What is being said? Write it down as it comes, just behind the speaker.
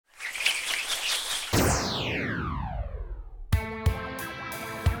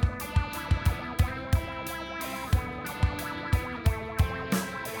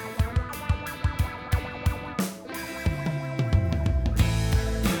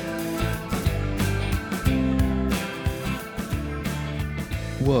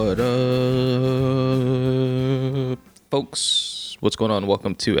What up, folks? What's going on?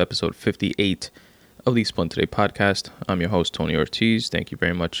 Welcome to episode 58 of the Spun Today podcast. I'm your host, Tony Ortiz. Thank you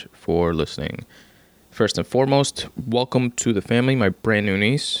very much for listening. First and foremost, welcome to the family, my brand new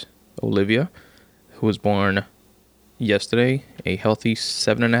niece, Olivia, who was born yesterday, a healthy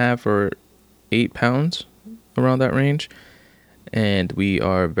 7.5 or 8 pounds, around that range. And we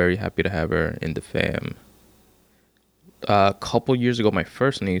are very happy to have her in the fam. A couple years ago, my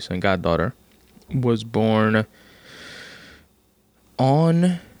first niece and goddaughter was born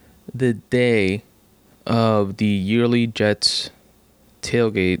on the day of the yearly Jets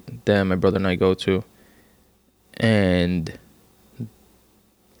tailgate that my brother and I go to. And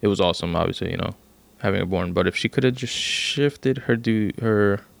it was awesome, obviously, having her born. But if she could have just shifted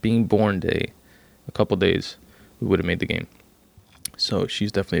her being born day a couple days, we would have made the game. So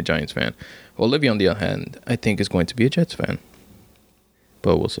she's definitely a Giants fan. Olivia, on the other hand, I think is going to be a Jets fan.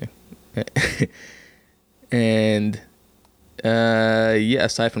 But we'll see. And,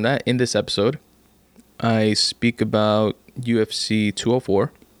 aside from that, in this episode, I speak about UFC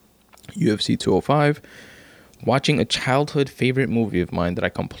 204, UFC 205, watching a childhood favorite movie of mine that I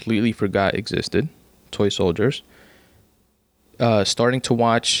completely forgot existed, Toy Soldiers, starting to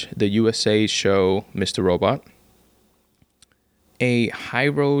watch the USA show Mr. Robot, a high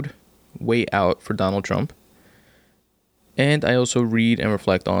road way out for Donald Trump. And I also read and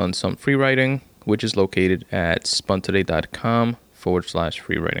reflect on some free writing, which is located at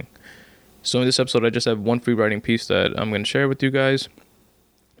spuntoday.com/free writing. So in this episode, I just have one free writing piece that I'm going to share with you guys.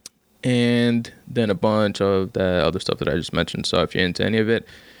 And then a bunch of the other stuff that I just mentioned. So if you're into any of it,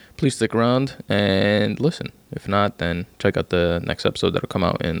 please stick around and listen. If not, then check out the next episode that'll come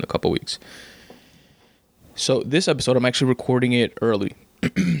out in a couple weeks. So this episode, I'm actually recording it early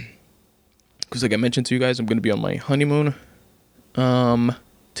because, like I mentioned to you guys, I'm going to be on my honeymoon.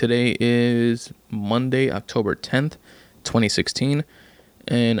 Today is Monday, October 10th, 2016,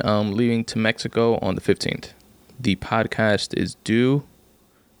 and I'm leaving to Mexico on the 15th. The podcast is due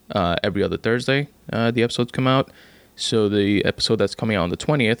every other Thursday. The episodes come out. So the episode that's coming out on the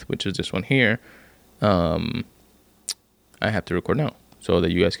 20th, which is this one here, I have to record now so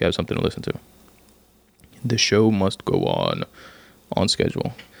that you guys can have something to listen to. The show must go on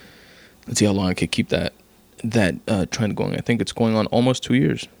schedule. Let's see how long I can keep that trend going. I think it's going on almost 2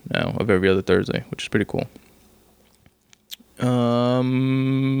 years now of every other Thursday, which is pretty cool. All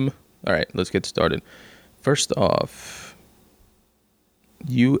right, let's get started. First off,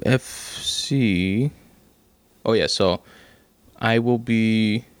 UFC. Oh yeah, so I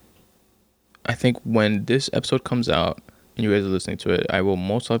think when this episode comes out and you guys are listening to it, I will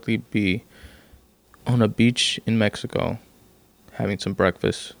most likely be on a beach in Mexico having some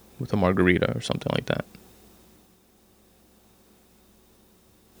breakfast with a margarita or something like that.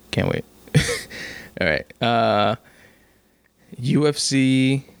 Can't wait. All right.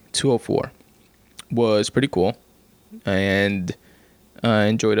 UFC 204 was pretty cool, and I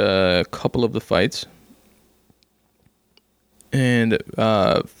enjoyed a couple of the fights. And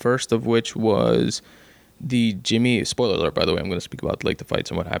first of which was the Jimmy, spoiler alert, by the way, I'm going to speak about like the fights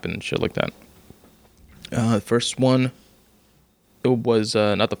and what happened and shit like that. First one, it was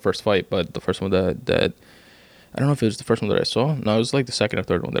not the first fight, but the first one that I don't know if it was the first one that I saw. No, it was like the second or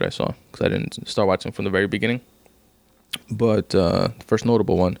third one that I saw because I didn't start watching from the very beginning. But the first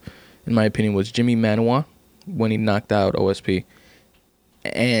notable one, in my opinion, was Jimmy Manuwa when he knocked out OSP.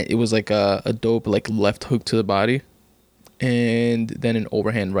 And it was like a dope like left hook to the body, and then an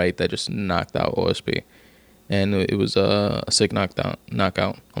overhand right that just knocked out OSP. And it was a sick knockout.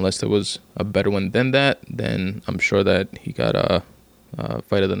 Unless there was a better one than that, then I'm sure that he got a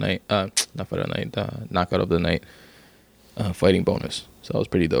fight of the night. Not fight of the night. Knockout of the night. Fighting bonus. So that was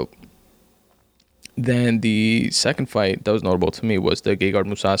pretty dope. Then the second fight that was notable to me was the Gegard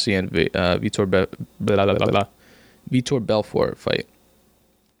Mousasi and Vitor Belfort fight.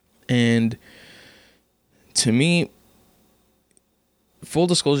 And to me, full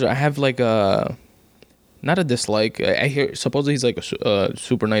disclosure, I have like not a dislike. I hear supposedly he's like a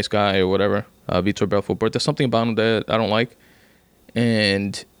super nice guy or whatever, Vitor Belfort, but there's something about him that I don't like,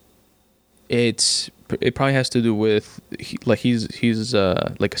 and it probably has to do with he's like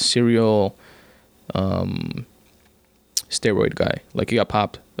a serial steroid guy. Like he got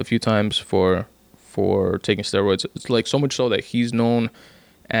popped a few times for taking steroids. It's like so much so that he's known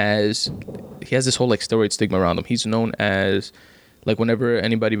as, he has this whole like steroid stigma around him. He's known as, like, whenever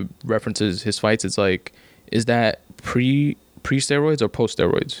anybody references his fights, it's like, is that pre-steroids or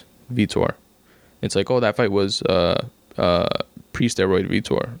post-steroids, Vitor? It's like, oh, that fight was pre-steroid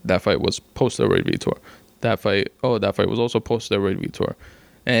Vitor. That fight was post-steroid Vitor. That fight was also post-steroid Vitor.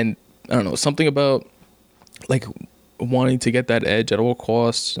 And I don't know, something about like wanting to get that edge at all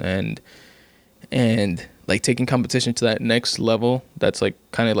costs, and like taking competition to that next level that's like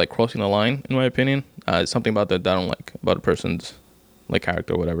kind of like crossing the line, in my opinion. Something about that I don't like about a person's like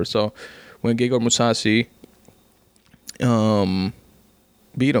character or whatever. So when Gegard Mousasi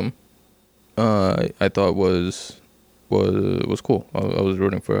beat him, I thought was cool. I was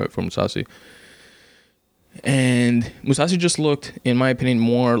rooting for Mousasi. And Mousasi just looked, in my opinion,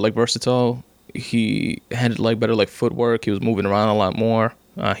 more like versatile. He had like better like footwork. He was moving around a lot more.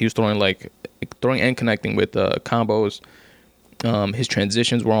 He was throwing and connecting with combos. His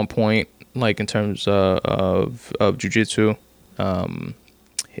transitions were on point, like in terms of jiu-jitsu.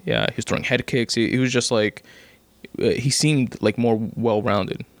 Yeah, he was throwing head kicks. He was just like, he seemed like more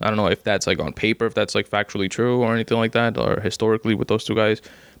well-rounded. I don't know if that's like on paper, if that's like factually true or anything like that, or historically with those two guys.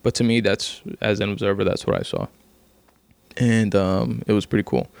 But to me, that's, as an observer, that's what I saw. And it was pretty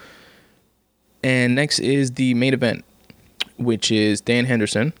cool. And next is the main event, which is Dan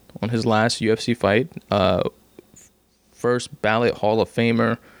Henderson on his last UFC fight. First ballot Hall of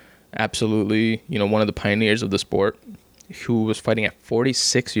Famer, absolutely, one of the pioneers of the sport, who was fighting at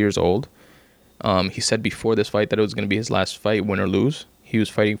 46 years old. He said before this fight that it was going to be his last fight, win or lose. He was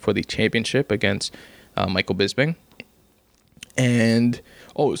fighting for the championship against Michael Bisping. And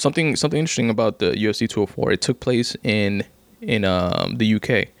something interesting about the UFC 204. It took place in the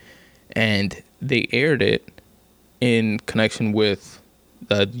UK, and they aired it in connection with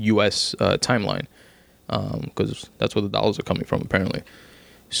the US timeline, because that's where the dollars are coming from, apparently.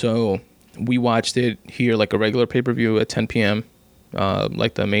 So we watched it here like a regular pay-per-view at 10 p.m.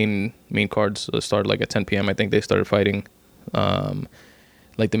 Like the main cards started like at 10 p.m. I think they started fighting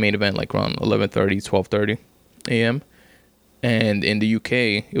like the main event like around 11:30, 12:30 a.m. And in the UK,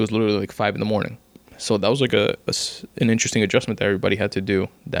 it was literally like 5 in the morning. So that was like an interesting adjustment that everybody had to do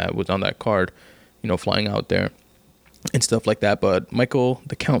that was on that card, flying out there and stuff like that. But Michael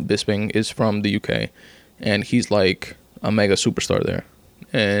the Count Bisping is from the UK, and he's like a mega superstar there.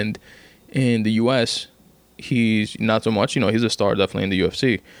 And in the US, he's not so much. He's a star definitely in the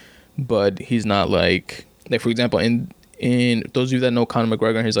UFC, but he's not like for example, in those of you that know Conor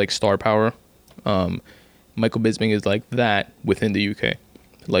McGregor, he's like star power. Michael Bisping is like that within the UK.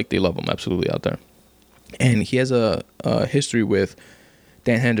 Like, they love him absolutely out there. And he has a history with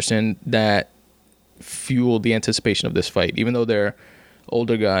Dan Henderson that fueled the anticipation of this fight. Even though they're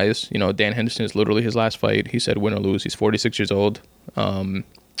older guys, Dan Henderson is literally his last fight. He said win or lose. He's 46 years old.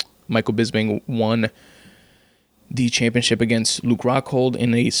 Michael Bisping won the championship against Luke Rockhold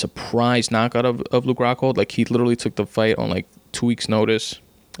in a surprise knockout of Luke Rockhold. Like, he literally took the fight on like 2 weeks notice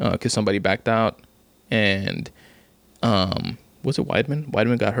because somebody backed out. And was it Weidman?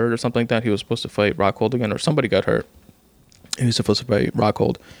 Weidman got hurt or something like that. He was supposed to fight Rockhold again, or somebody got hurt. He was supposed to fight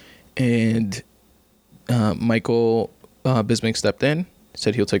Rockhold. And Michael Bisping stepped in,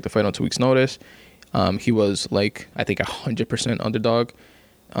 said he'll take the fight on 2 weeks notice. He was like, I think 100% underdog.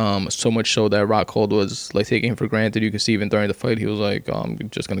 So much so that Rockhold was like taking him for granted. You could see even during the fight, he was like, I'm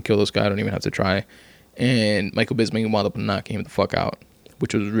just going to kill this guy. I don't even have to try. And Michael Bisping wound up knocking him the fuck out,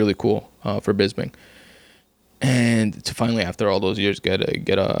 which was really cool for Bisping. And to finally, after all those years, get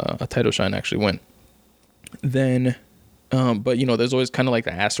a title shot and actually win. Then, but there's always kind of like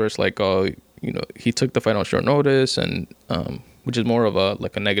the asterisk, like, he took the fight on short notice, and which is more of a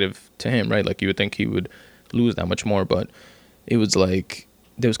negative to him, right? Like, you would think he would lose that much more, but it was like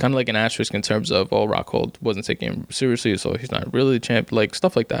there was kind of like an asterisk in terms of, Rockhold wasn't taking him seriously, so he's not really the champ, like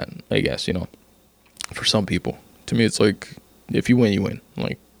stuff like that. I guess for some people, to me, it's like if you win, you win.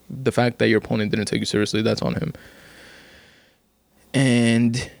 Like, the fact that your opponent didn't take you seriously, that's on him.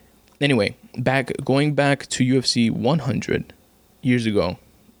 And anyway, going back to UFC 100 years ago,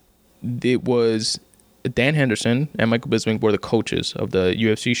 it was Dan Henderson and Michael Bisping were the coaches of the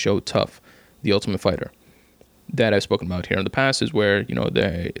UFC show Tough, The Ultimate Fighter, that I've spoken about here in the past. Is where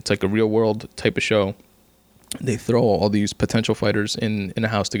it's like a real world type of show. They throw all these potential fighters in a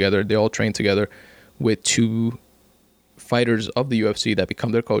house together. They all train together with two fighters of the UFC that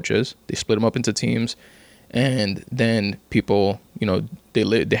become their coaches. They split them up into teams, and then people,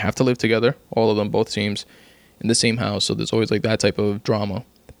 they have to live together, all of them, both teams, in the same house. So there's always like that type of drama.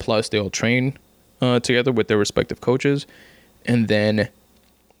 Plus, they all train together with their respective coaches, and then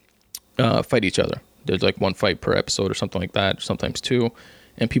fight each other. There's like one fight per episode or something like that, sometimes two,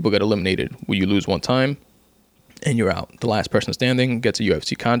 and people get eliminated. When you lose one time, and you're out. The last person standing gets a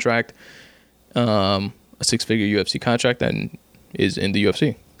UFC contract. A 6-figure UFC contract, and is in the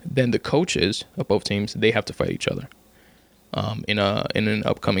UFC. Then the coaches of both teams, they have to fight each other in an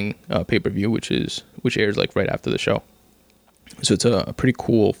upcoming pay-per-view, which airs like right after the show. So it's a pretty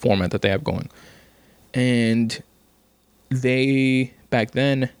cool format that they have going. And they back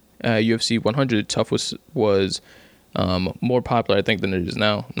then, UFC 100 Tough was more popular, I think, than it is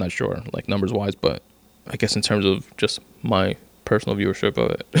now. I'm not sure, like numbers wise, but I guess in terms of just my personal viewership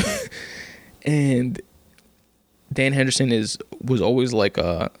of it. And Dan Henderson was always like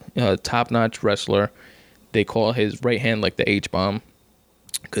a top notch wrestler. They call his right hand like the H bomb,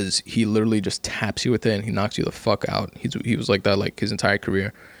 because he literally just taps you with it and he knocks you the fuck out. He was like that like his entire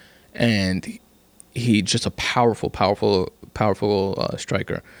career, and he just a powerful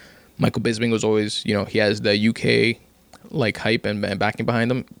striker. Michael Bisping was always, he has the UK like hype and backing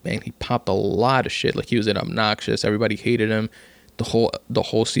behind him, and he popped a lot of shit. Like he was an obnoxious. Everybody hated him. The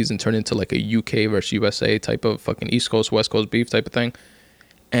whole season turned into like a UK versus USA type of fucking East Coast West Coast beef type of thing.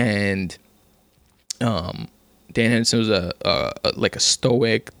 And Dan Henderson was a like a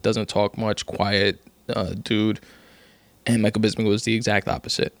stoic, doesn't talk much, quiet dude, and Michael Bisping was the exact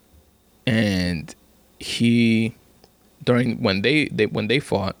opposite. And he, during when they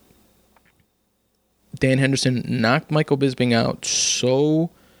fought, Dan Henderson knocked Michael Bisping out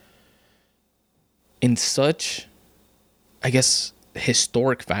in such, I guess,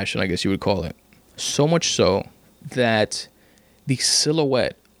 historic fashion, I guess you would call it. So much so that the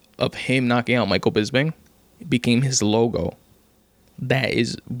silhouette of him knocking out Michael Bisping became his logo.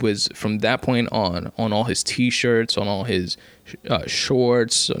 Was from that point on all his T-shirts, on all his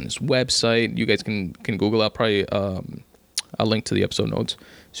shorts, on his website. You guys can Google out. Probably I'll link to the episode notes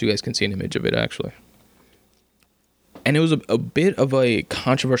so you guys can see an image of it actually. And it was a bit of a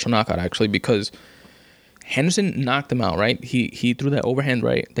controversial knockout actually, because Henderson knocked him out, right? He threw that overhand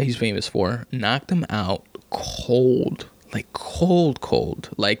right that he's famous for, knocked him out cold. Like cold.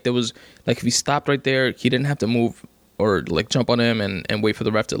 Like there was, like if he stopped right there, he didn't have to move or like jump on him and wait for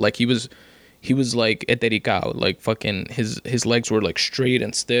the ref to, like he was like etericao, like fucking his legs were like straight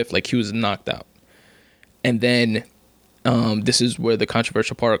and stiff, like he was knocked out. And then this is where the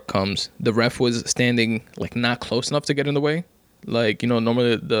controversial part comes. The ref was standing like not close enough to get in the way. Like,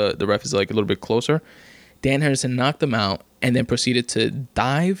 normally the ref is like a little bit closer. Dan Henderson knocked him out and then proceeded to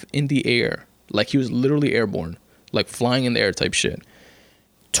dive in the air, like he was literally airborne, like flying in the air type shit,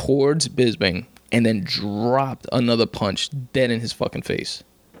 towards Bisping, and then dropped another punch dead in his fucking face,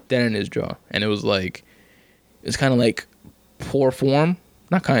 dead in his jaw. And it was kind of like poor form.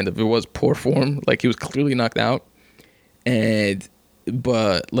 Not kind of, it was poor form. Like he was clearly knocked out.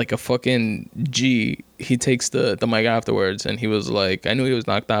 But like a fucking G, he takes the mic afterwards and he was like, I knew he was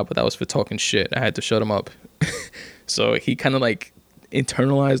knocked out, but that was for talking shit. I had to shut him up. So he kind of like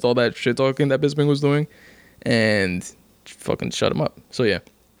internalized all that shit talking that Bisping was doing and fucking shut him up. So yeah.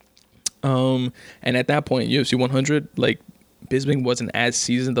 And at that point, UFC 100, like Bisping wasn't as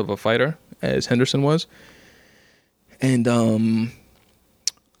seasoned of a fighter as Henderson was. And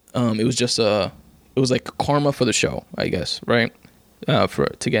it was just it was like karma for the show, I guess, right?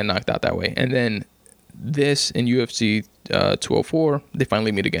 To get knocked out that way. And then this in UFC 204, they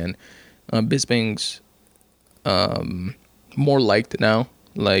finally meet again. Bisping's more liked now.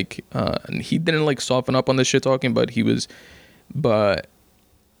 Like he didn't like soften up on this shit talking, but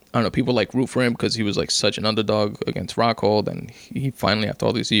I don't know, people like root for him because he was like such an underdog against Rockhold, and he finally, after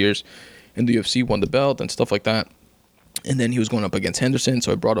all these years in the UFC, won the belt and stuff like that. And then he was going up against Henderson,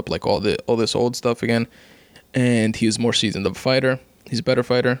 so I brought up like all this old stuff again. And he was more seasoned of a fighter. He's a better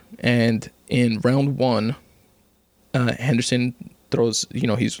fighter. And in round one, Henderson throws,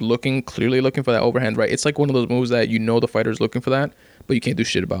 he's clearly looking for that overhand right. It's like one of those moves that the fighter's looking for that, but you can't do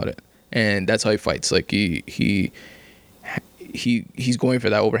shit about it. And that's how he fights. Like he's going for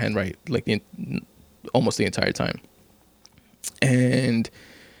that overhand right, like almost the entire time. And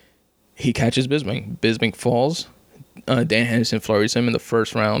he catches Bisping. Bisping falls. Dan Henderson flurries him in the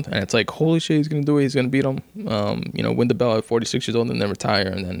first round, and it's like, holy shit, he's gonna do it. He's gonna beat him. Win the belt at 46 years old and then retire,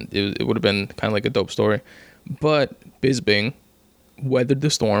 and then it would have been kind of like a dope story. But Bisping weathered the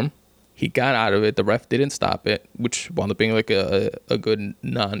storm. He got out of it. The ref didn't stop it, which wound up being like a good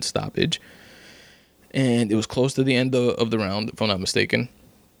non-stoppage. And it was close to the end of the round, if I'm not mistaken.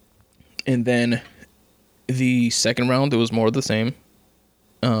 And then the second round, it was more of the same.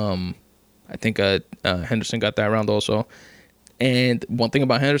 I think Henderson got that round also. And one thing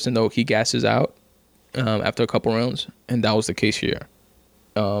about Henderson, though, he gasses out after a couple rounds, and that was the case here.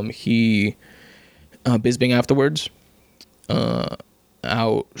 Bisping afterwards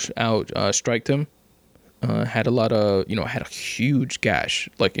striked him. Had a lot of, had a huge gash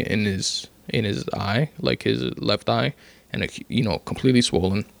like in his eye, like his left eye, and completely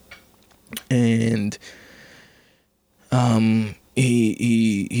swollen. And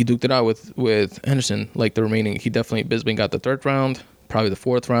he he duked it out with Henderson. Like the remaining, Bisping got the third round, probably the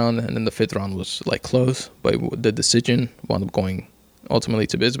fourth round, and then the fifth round was like close, but the decision wound up going ultimately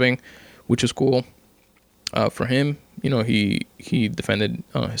to Bisping, which was cool for him. He defended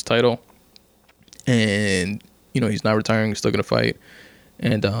his title, and he's not retiring. He's still gonna fight,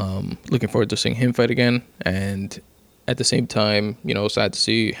 and looking forward to seeing him fight again. And at the same time, sad to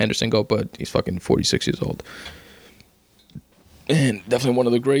see Henderson go, but he's fucking 46 years old. And definitely one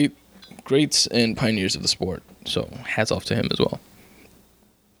of the greats and pioneers of the sport. So hats off to him as well.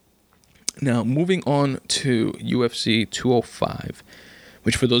 Now, moving on to UFC 205,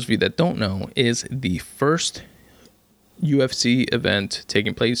 which for those of you that don't know, is the first UFC event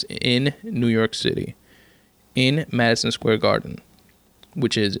taking place in New York City, in Madison Square Garden,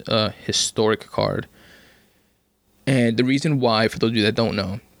 which is a historic card. And the reason why, for those of you that don't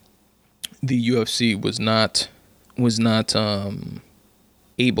know, the UFC was not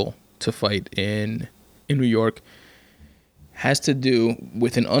able to fight in New York has to do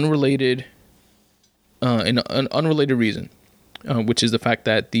with an unrelated reason, which is the fact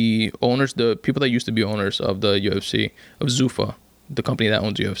that the people that used to be owners of the UFC, of Zuffa, the company that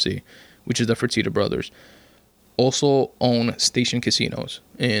owns UFC, which is the Fertitta brothers, also own Station casinos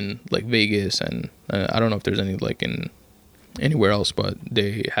in like Vegas, and I don't know if there's any like in anywhere else, but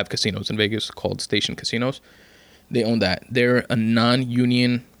they have casinos in Vegas called Station Casinos. They own that. They're a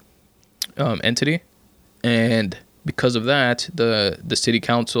non-union entity, and because of that, the city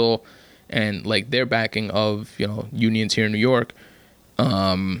council and like their backing of unions here in New York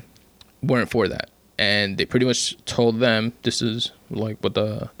weren't for that, and they pretty much told them, this is like what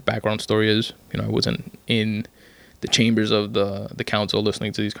the background story is. I wasn't in the chambers of the council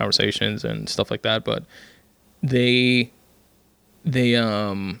listening to these conversations and stuff like that, but they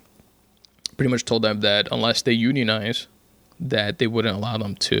pretty much told them that unless they unionize, that they wouldn't allow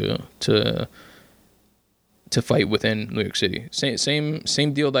them to fight within New York City.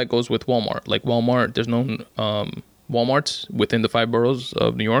 Same deal that goes with Walmart. Like Walmart, there's no Walmarts within the 5 boroughs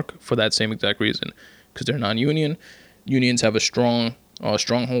of New York for that same exact reason, because they're non-union. Unions have a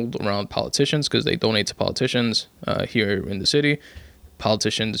stronghold around politicians because they donate to politicians here in the city.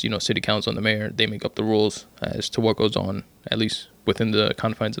 Politicians, city council and the mayor, they make up the rules as to what goes on, at least within the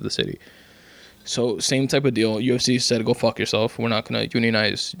confines of the city. So same type of deal. UFC said, go fuck yourself. We're not going to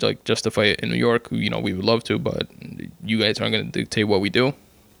unionize like just to fight in New York. We would love to, but you guys aren't going to dictate what we do,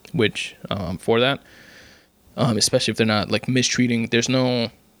 which for that, especially if they're not like mistreating. There's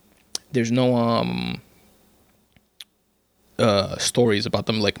no stories about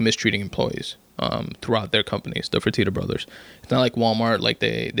them like mistreating employees throughout their companies, the Fertitta brothers. It's not like Walmart. Like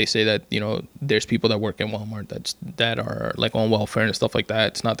they say that there's people that work in Walmart that are like on welfare and stuff like that.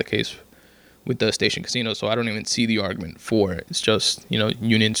 It's not the case with the Station Casino, so I don't even see the argument for it. It's just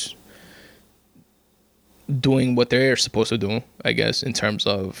unions doing what they're supposed to do, I guess, in terms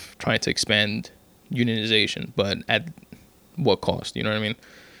of trying to expand unionization, but at what cost? You know what I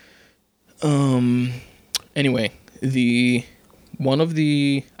mean? Anyway, I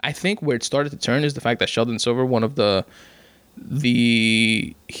think where it started to turn is the fact that Sheldon Silver, one of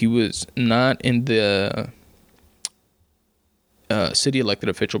he was not in the city elected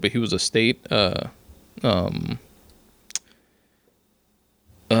official, but he was a state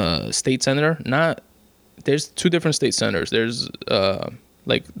state senator. There's 2 different state senators. There's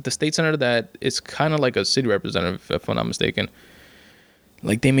like the state senator that is kind of like a city representative, if I'm not mistaken.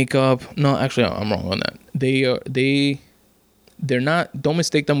 Like they make up. No, actually, I'm wrong on that. They're not. Don't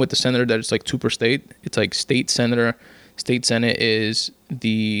mistake them with the senator that is like 2 per state. It's like state senator. State senate is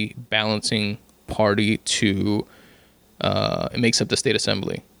the balancing party to. It makes up the state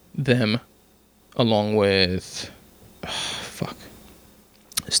assembly. Them, along with,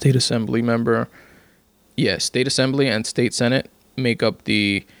 state assembly member. Yeah, state assembly and state senate make up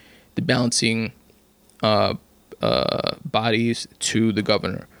the balancing bodies to the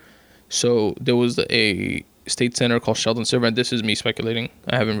governor. So there was a state senator called Sheldon Silver, and this is me speculating.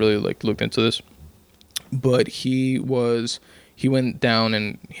 I haven't really like looked into this, but he went down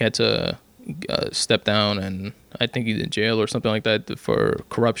and he had to step down, and I think he's in jail or something like that for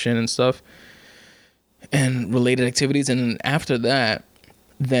corruption and stuff and related activities. And after that,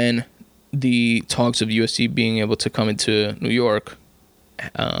 then the talks of UFC being able to come into New York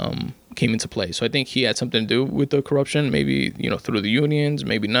came into play. So I think he had something to do with the corruption, maybe through the unions,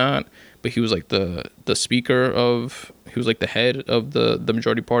 maybe not, but he was like the speaker he was like the head of the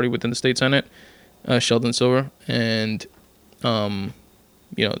majority party within the state senate, Sheldon Silver, and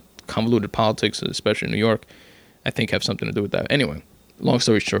convoluted politics, especially in New York, I think have something to do with that. Anyway, long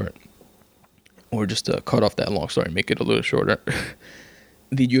story short, or just to cut off that long story, make it a little shorter.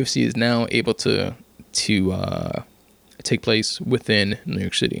 the UFC is now able to take place within New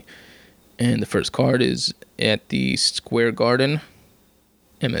York City. And the first card is at the Square Garden,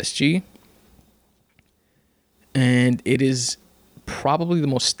 MSG. And it is probably the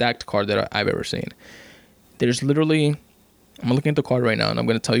most stacked card that I've ever seen. There's literally, I'm looking at the card right now, and I'm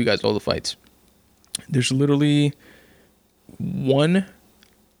going to tell you guys all the fights. There's literally one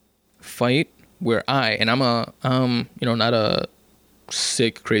fight where I'm not a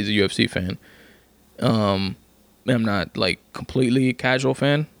sick, crazy UFC fan. I'm not like completely casual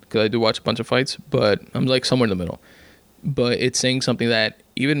fan because I do watch a bunch of fights, but I'm like somewhere in the middle. But it's saying something that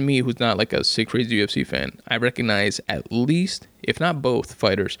even me, who's not like a sick, crazy UFC fan, I recognize at least, if not both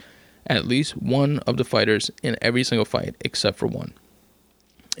fighters, at least one of the fighters in every single fight except for one.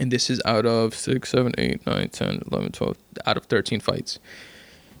 And this is out of 6, 7, 8, 9, 10, 11, 12, out of 13 fights.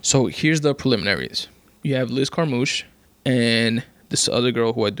 So here's the preliminaries. You have Liz Carmouche and this other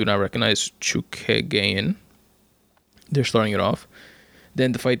girl who I do not recognize, Chookagian. They're starting it off.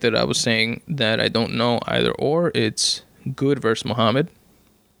 Then the fight that I was saying that I don't know either or, it's Good versus Muhammad.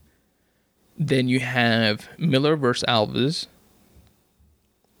 Then you have Miller versus Alves,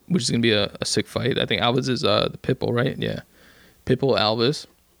 which is going to be a sick fight. I think Alves is the Pitbull, right? Yeah. Pitbull Alves.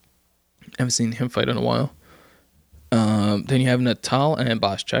 I haven't seen him fight in a while. Then you have Natal and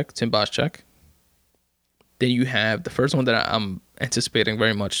Boschek, Tim Boschek. Then you have the first one that I'm anticipating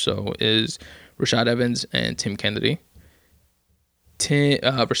very much so is Rashad Evans and Tim Kennedy.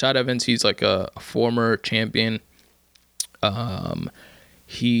 Rashad Evans, he's like a former champion.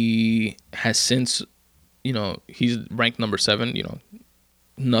 He has since, he's ranked number 7.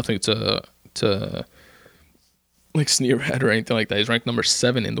 Nothing to like sneer at or anything like that. He's ranked number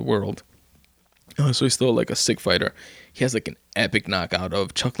 7 in the world. So he's still like a sick fighter. He has like an epic knockout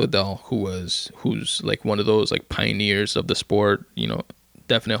of Chuck Liddell, who's like one of those like pioneers of the sport.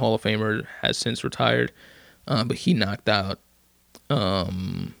 Definite Hall of Famer, has since retired, but he knocked out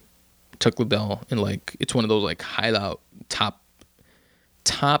Chuck Liddell in like, it's one of those like highlight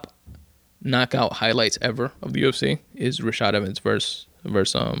top knockout highlights ever of the UFC is Rashad Evans versus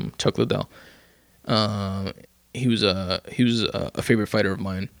Chuck Liddell. He was a favorite fighter of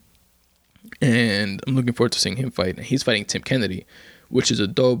mine, and I'm looking forward to seeing him fight. He's fighting Tim Kennedy, which is a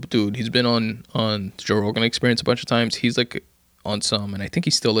dope dude. He's been on Joe Rogan Experience a bunch of times. He's like on some, and I think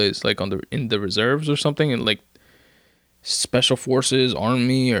he still is like in the reserves or something, and like special forces,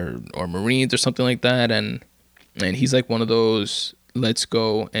 army or Marines or something like that, and he's like one of those let's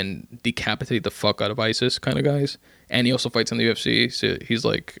go and decapitate the fuck out of ISIS kind of guys. And he also fights in the UFC, so he's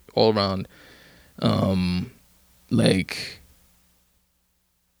like all around like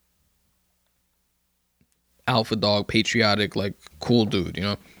alpha dog, patriotic, like cool dude,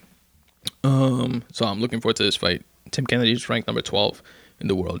 so I'm looking forward to this fight. Tim Kennedy is ranked number 12 in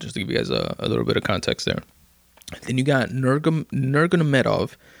the world, just to give you guys a little bit of context there. Then you got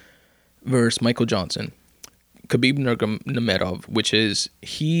Nurmagomedov versus Michael Johnson. Khabib Nurmagomedov,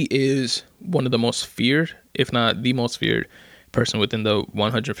 he is one of the most feared, if not the most feared person within the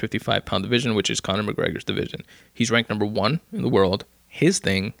 155-pound division, which is Conor McGregor's division. He's ranked number 1 in the world. His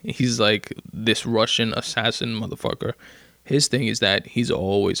thing, he's like this Russian assassin motherfucker. His thing is that he's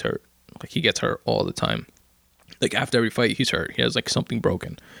always hurt. Like, he gets hurt all the time. Like, after every fight, he's hurt. He has like something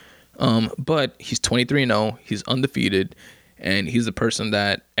broken. But he's 23-0. He's undefeated. And he's the person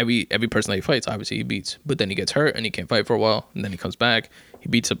that every person that he fights, obviously he beats. But then he gets hurt and he can't fight for a while. And then he comes back. He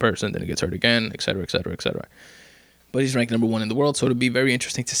beats a person. Then he gets hurt again, etc., etc., etc. But he's ranked number 1 in the world. So it'll be very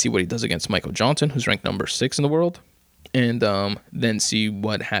interesting to see what he does against Michael Johnson, who's ranked number 6 in the world. And then see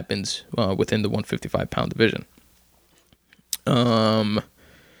what happens within the 155-pound division.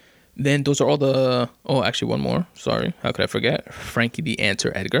 Then those are all the... Oh, actually, one more. Sorry. How could I forget? Frankie the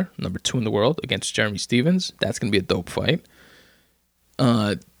Answer Edgar, number 2 in the world, against Jeremy Stephens. That's going to be a dope fight.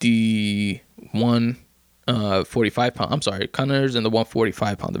 The 145-pound... I'm sorry. Connor's in the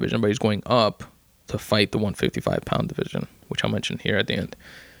 145-pound division, but he's going up to fight the 155-pound division, which I'll mention here at the end.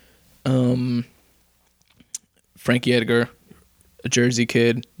 Frankie Edgar, a Jersey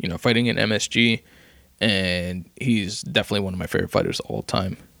kid, fighting in MSG, and he's definitely one of my favorite fighters of all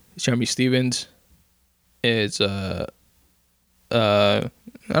time. Jeremy Stephens is I don't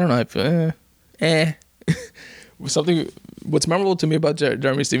know if something. What's memorable to me about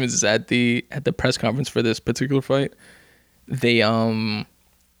Jeremy Stephens is at the press conference for this particular fight, they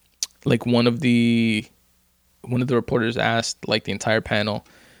like one of the reporters asked like the entire panel,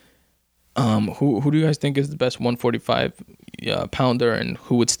 who do you guys think is the best 145 pounder, and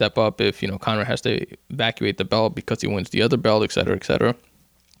who would step up if Conor has to evacuate the belt because he wins the other belt, etc., etc.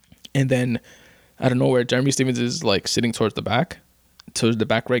 And then out of nowhere, Jeremy Stephens is like sitting towards the back. towards the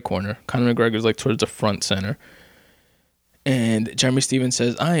back right corner. Conor McGregor's like towards the front center. And Jeremy Stevens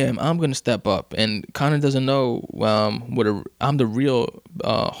says, I'm going to step up. And Conor doesn't know I'm the real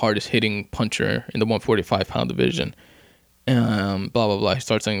hardest hitting puncher in the 145 pound division. Blah, blah, blah. He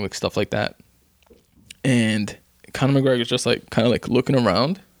starts saying like stuff like that. And Conor McGregor's just like kind of like looking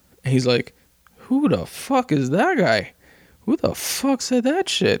around. And he's like, who the fuck is that guy? Who the fuck said that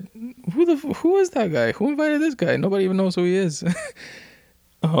shit? Who is that guy? Who invited this guy? Nobody even knows who he is.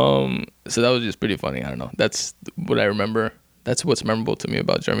 So that was just pretty funny. I don't know. That's what I remember. That's what's memorable to me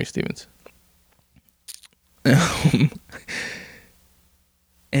about Jeremy Stevens.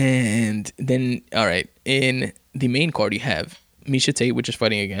 And then, all right, in the main card, you have Miesha Tate, which is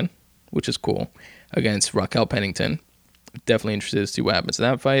fighting again, which is cool, against Raquel Pennington. Definitely interested to see what happens in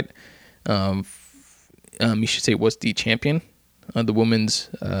that fight. Miesha Tate was the champion, the women's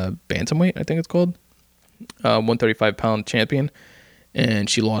bantamweight, I think it's called, 135-pound champion. And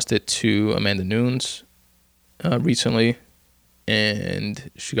she lost it to Amanda Nunes recently, and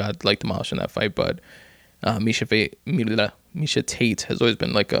she got like demolished in that fight. But Miesha Tate has always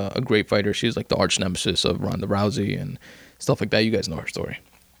been like a great fighter. She's like the arch nemesis of Ronda Rousey and stuff like that. You guys know her story.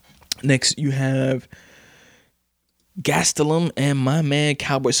 Next, you have Gastelum and my man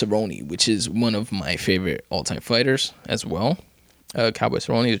Cowboy Cerrone, which is one of my favorite all-time fighters as well. Cowboy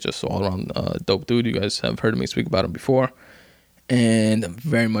Cerrone is just all around dope dude. You guys have heard me speak about him before. And I'm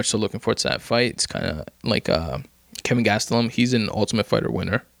very much so looking forward to that fight. It's kind of like Kevin Gastelum. He's an Ultimate Fighter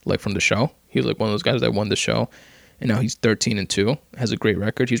winner, like from the show. He was like one of those guys that won the show. And now he's 13-2, has a great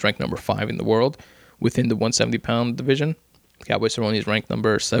record. He's ranked number 5 in the world within the 170-pound division. Cowboy Cerrone is ranked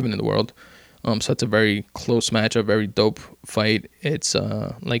number 7 in the world. So it's a very close matchup, very dope fight. It's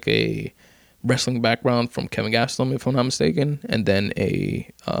like a wrestling background from Kevin Gastelum, if I'm not mistaken, and then a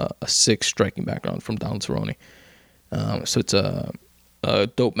sick striking background from Donald Cerrone. So it's a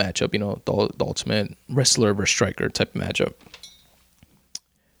dope matchup, you know, the ultimate wrestler versus striker type of matchup.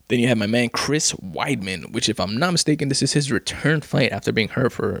 Then you have my man Chris Weidman, which, if I'm not mistaken, this is his return fight after being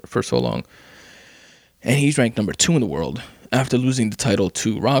hurt for so long. And he's ranked number 2 in the world after losing the title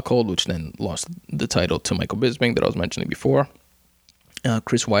to Rockhold, which then lost the title to Michael Bisping that I was mentioning before.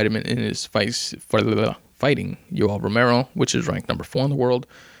 Chris Weidman is fighting Yoel Romero, which is ranked number 4 in the world.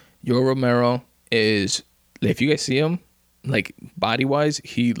 Yoel Romero is, if you guys see him, like body-wise,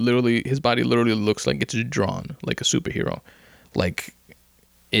 his body literally looks like it's drawn like a superhero. Like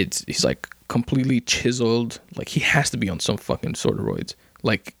he's like completely chiseled. Like he has to be on some fucking steroids.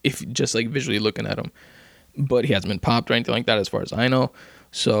 Like if just like visually looking at him, but he hasn't been popped or anything like that as far as I know.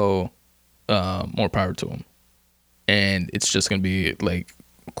 So more power to him. And it's just gonna be like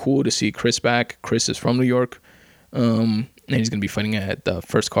cool to see Chris back. Chris is from New York, and he's gonna be fighting at the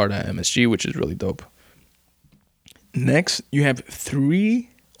first card at MSG, which is really dope. Next, you have 3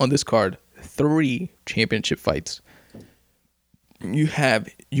 on this card, 3 championship fights. You have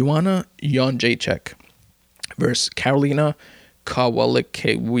Joanna Jędrzejczyk versus Karolina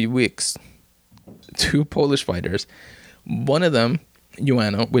Kowalkiewicz, 2 Polish fighters. One of them,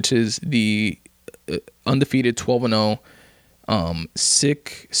 Joanna, which is the undefeated 12-0,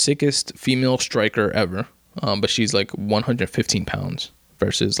 sickest female striker ever. But she's like 115 pounds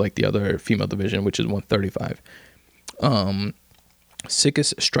versus like the other female division, which is 135.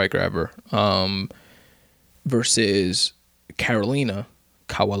 Sickest striker ever. Versus Karolina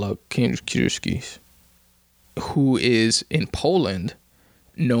Kowalkiewicz, who is in Poland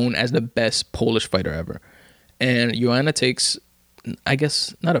known as the best Polish fighter ever. And Joanna takes, I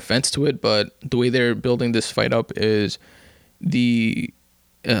guess, not offense to it, but the way they're building this fight up is the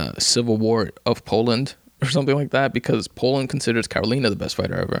civil war of Poland or something like that, because Poland considers Karolina the best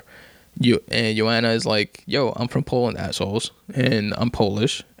fighter ever. And Joanna is like, yo, I'm from Poland, assholes, and I'm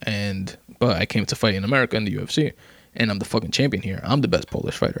Polish, but I came to fight in America in the UFC, and I'm the fucking champion here. I'm the best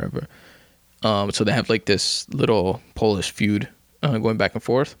Polish fighter ever. So they have like this little Polish feud going back and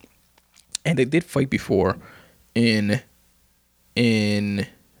forth, and they did fight before in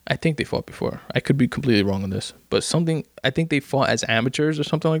I think they fought before. I could be completely wrong on this, but I think they fought as amateurs or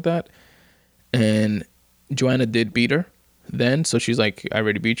something like that, and Joanna did beat her then, so she's like, I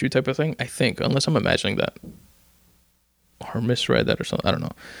already beat you type of thing, I think, unless I'm imagining that or misread that or something, I don't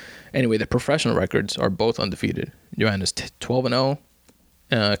know. Anyway, the professional records are both undefeated. Joanna's 12-0,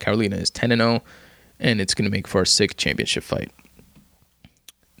 Karolina is 10-0, and it's going to make for a sick championship fight.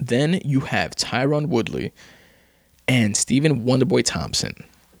 Then you have Tyron Woodley and Stephen Wonderboy Thompson.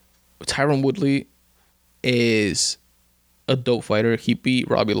 Tyron Woodley is a dope fighter. He beat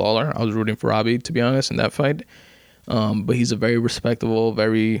Robbie Lawler. I was rooting for Robbie, to be honest, in that fight. But he's a very respectable,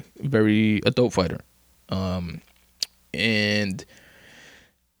 very, very a dope fighter. And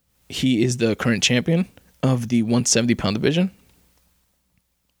he is the current champion of the 170-pound division,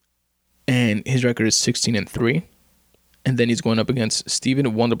 and his record is 16-3. And then he's going up against Stephen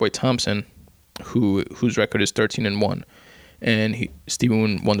Wonderboy Thompson, whose record is 13-1. And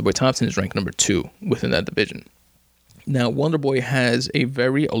Stephen Wonderboy Thompson is ranked number 2 within that division. Now, Wonderboy has a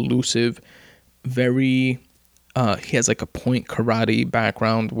very elusive, he has like a point karate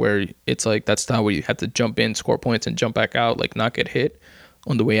background where it's like that style where you have to jump in, score points, and jump back out, like not get hit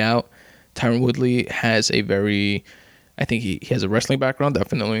on the way out. Tyron Woodley has I think he has a wrestling background,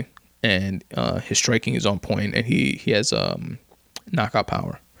 definitely. And his striking is on point, and he has knockout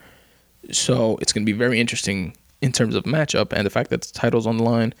power. So it's going to be very interesting in terms of matchup, and the fact that the title's on the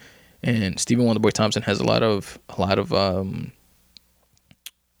line, and Stephen Wonderboy Thompson has a lot of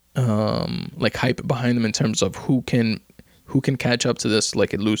like hype behind him in terms of who can catch up to this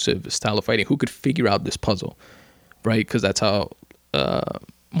like elusive style of fighting, who could figure out this puzzle, right? Because that's how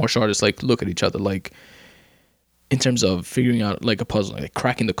martial artists like look at each other, like in terms of figuring out like a puzzle, like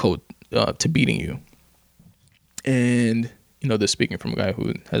cracking the code to beating you. And this speaking from a guy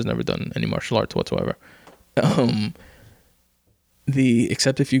who has never done any martial arts whatsoever.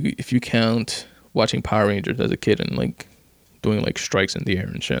 Except if you count watching Power Rangers as a kid and like doing like strikes in the air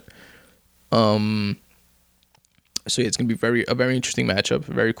and shit. So yeah, it's gonna be a very interesting matchup,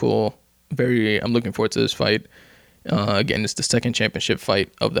 very cool. I'm looking forward to this fight. Again, it's the second championship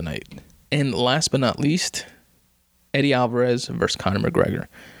fight of the night. And last but not least, Eddie Alvarez versus Conor McGregor.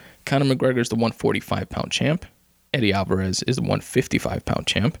 Conor McGregor is the 145-pound champ. Eddie Alvarez is the 155-pound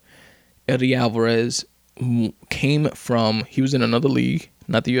champ. Eddie Alvarez he was in another league,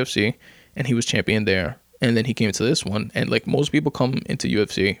 not the UFC, and he was champion there. And then he came to this one, and like most people come into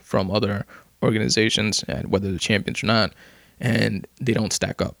UFC from other organizations, and whether they're champions or not, and they don't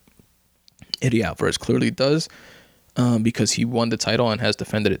stack up. Eddie Alvarez clearly does, because he won the title and has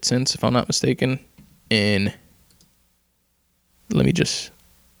defended it since, if I'm not mistaken. And let me just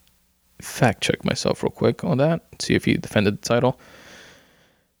fact check myself real quick on that, see if he defended the title.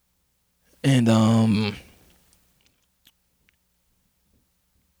 And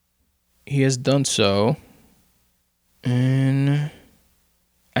he has done so. And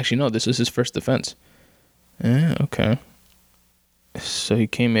actually, no, this is his first defense. Okay. So he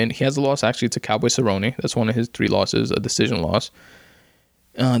came in. He has a loss actually to Cowboy Cerrone. That's one of his 3 losses, a decision loss.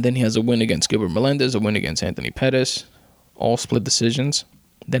 Then he has a win against Gilbert Melendez, a win against Anthony Pettis, all split decisions.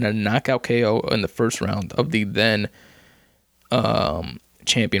 Then a knockout KO in the first round of the then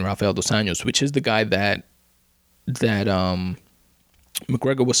champion Rafael dos Anjos, which is the guy that McGregor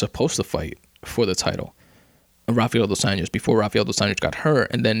was supposed to fight for the title. Rafael dos Anjos, before Rafael dos Anjos got hurt,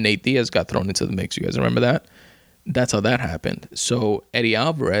 and then Nate Diaz got thrown into the mix. You guys remember that? That's how that happened. So Eddie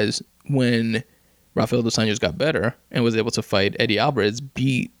Alvarez, when Rafael dos Anjos got better and was able to fight, Eddie Alvarez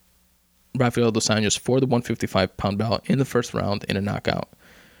beat Rafael dos Anjos for the 155-pound belt in the first round in a knockout,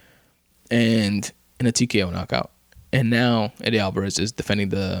 and in a TKO knockout. And now Eddie Alvarez is defending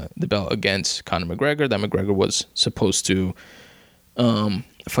the belt against Conor McGregor that McGregor was supposed to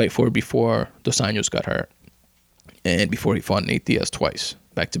fight for before dos Anjos got hurt, and before he fought Nate Diaz twice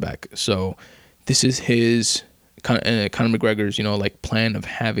back to back. So this is his Conor McGregor's like plan of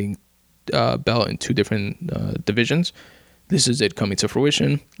having belt in 2 different divisions. This is it coming to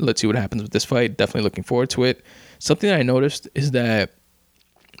fruition. Let's see what happens with this fight. Definitely looking forward to it. Something that I noticed is that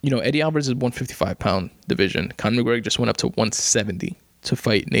Eddie Alvarez is 155-pound division. Conor McGregor just went up to 170 to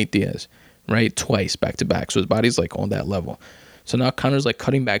fight Nate Diaz, right? Twice back to back. So his body's like on that level. So now Conor's like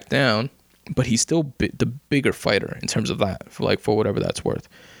cutting back down, but he's still the bigger fighter in terms of that, for whatever that's worth.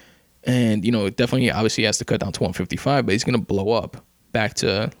 And definitely obviously he has to cut down to 155, but he's gonna blow up back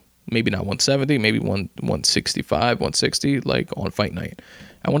to maybe not 170, maybe 165, 160, like on fight night.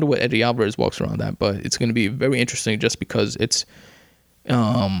 I wonder what Eddie Alvarez walks around at, but it's gonna be very interesting just because it's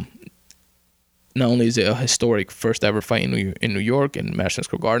not only is it a historic first ever fight in New York in Madison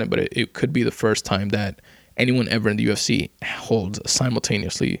Square Garden, but it could be the first time that anyone ever in the UFC holds a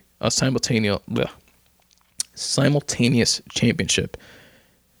simultaneous championship.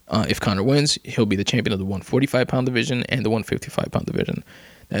 If Conor wins, he'll be the champion of the 145-pound division and the 155-pound division.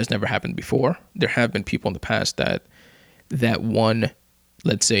 That has never happened before. There have been people in the past that won,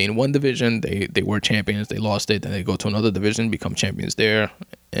 let's say in one division, they were champions, they lost it, then they go to another division, become champions there,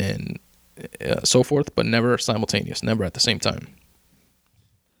 and so forth, but never simultaneous, never at the same time.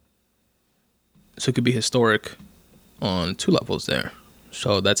 So it could be historic on 2 levels there.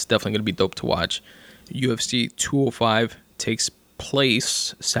 So that's definitely going to be dope to watch. UFC 205 takes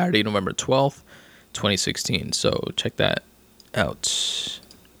place Saturday, November 12th, 2016. So check that out.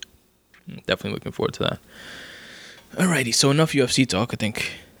 Definitely looking forward to that. Alrighty, so enough UFC talk. I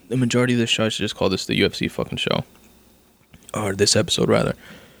think the majority of the show, I should just call this the UFC fucking show. Or this episode, rather.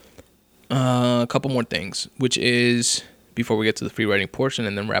 A couple more things, which is, before we get to the free writing portion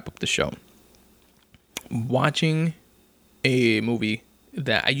and then wrap up the show. Watching a movie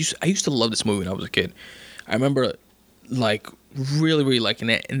that I used to love this movie when I was a kid. I remember, like, really, really liking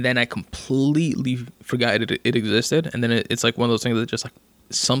it, and then I completely forgot it existed, and then it's like one of those things that just, like,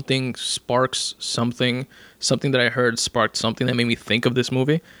 something sparks something that I heard sparked something that made me think of this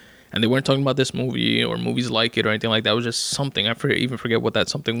movie. And they weren't talking about this movie or movies like it or anything like that. It was just something. I even forget what that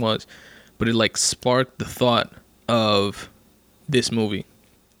something was. But it, like, sparked the thought of this movie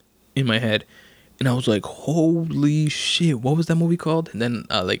in my head. And I was like, holy shit, what was that movie called? And then,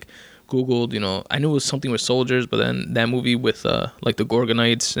 like, Googled, I knew it was something with soldiers, but then that movie with, like, the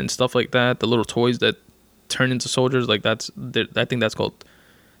Gorgonites and stuff like that, the little toys that turn into soldiers, like, I think that's called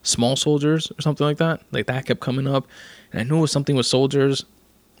Small Soldiers or something like that. Like, that kept coming up. And I knew it was something with soldiers.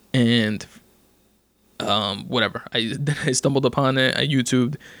 And whatever, I stumbled upon it. I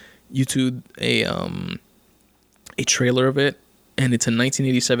YouTubed a trailer of it, and it's a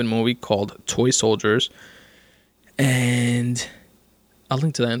 1987 movie called Toy Soldiers, and I'll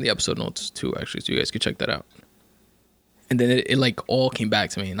link to that in the episode notes too, actually, so you guys can check that out. And then it like all came back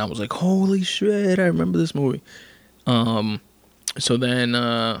to me, and I was like, holy shit, I remember this movie. So then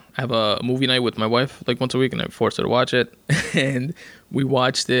I have a movie night with my wife like once a week, and I forced her to watch it. And we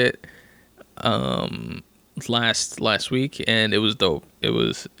watched it last week, and it was dope. It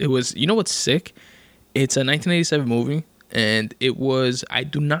was what's sick? It's a 1987 movie, and I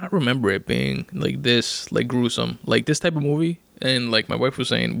do not remember it being like this, like gruesome. Like this type of movie, and like my wife was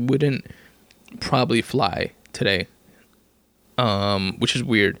saying, wouldn't probably fly today. Which is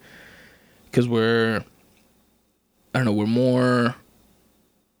weird, because we're more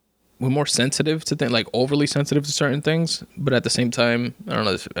sensitive to things, like overly sensitive to certain things, but at the same time, I don't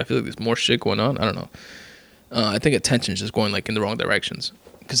know, I feel like there's more shit going on. I don't know. I think attention's just going like in the wrong directions,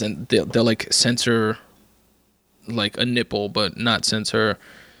 because then they'll like censor like a nipple, but not censor,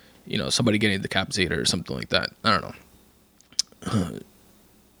 somebody getting decapitated or something like that. I don't know.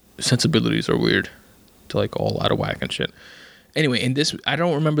 Sensibilities are weird. They're like all out of whack and shit. Anyway, in this, I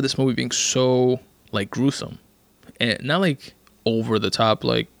don't remember this movie being so like gruesome, and not like over the top,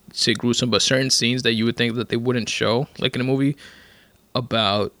 like say gruesome, but certain scenes that you would think that they wouldn't show, like in a movie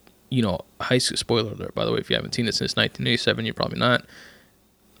about, high school. Spoiler alert, by the way, if you haven't seen it since 1987, you're probably not.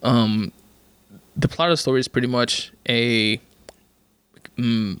 The plot of the story is pretty much I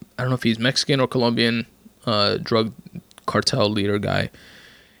don't know if he's Mexican or Colombian, drug cartel leader guy.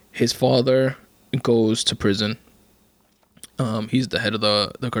 His father goes to prison. He's the head of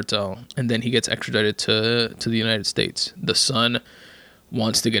the cartel, and then he gets extradited to the United States. The son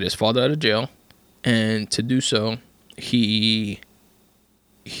wants to get his father out of jail, and to do so, he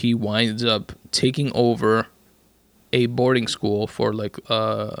winds up taking over a boarding school for like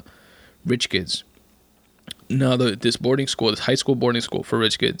rich kids. Now this high school boarding school for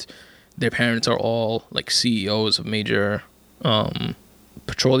rich kids, their parents are all like CEOs of major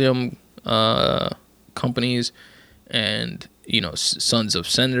petroleum companies, and sons of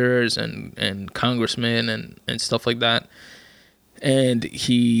senators and congressmen and stuff like that. And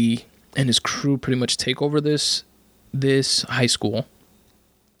he and his crew pretty much take over this high school,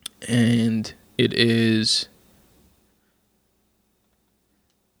 and it is,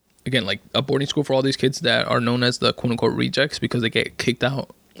 again, like a boarding school for all these kids that are known as the quote unquote rejects, because they get kicked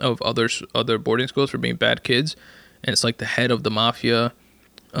out of other boarding schools for being bad kids. And it's like the head of the mafia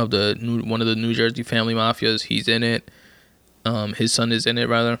of one of the New Jersey family mafias. He's in it. His son is in it,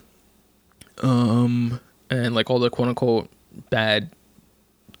 rather. And like all the quote unquote bad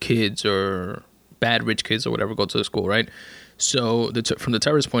kids or bad rich kids or whatever go to the school, right? So from the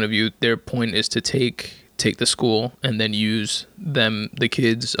terrorist point of view, their point is to take the school and then use the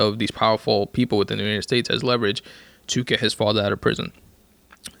kids of these powerful people within the United States, as leverage to get his father out of prison.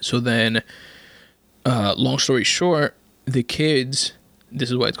 So then, long story short, the kids, this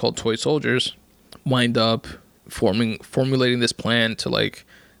is why it's called Toy Soldiers, wind up formulating this plan to like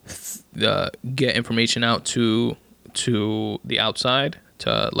get information out to the outside,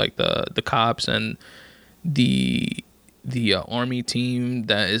 to like the cops and the army team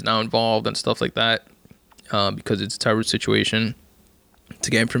that is now involved and stuff like that, because it's a terrorist situation, to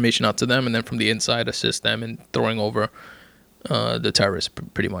get information out to them, and then from the inside assist them in throwing over the terrorists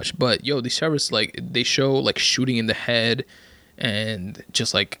pretty much. But these terrorists, like, they show like shooting in the head and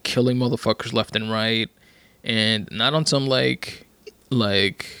just like killing motherfuckers left and right, and not on some like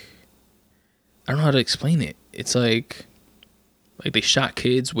I don't know how to explain it. It's like they shot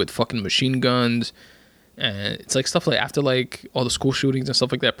kids with fucking machine guns. And it's like stuff like after like all the school shootings and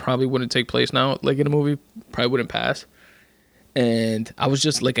stuff like that probably wouldn't take place now, like in a movie, probably wouldn't pass. And I was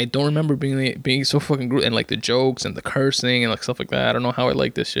just like, I don't remember being so fucking gruesome, and like the jokes and the cursing and like stuff like that. I don't know how I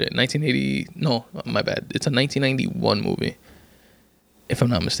like this shit. 1980, no, my bad. It's a 1991 movie, if I'm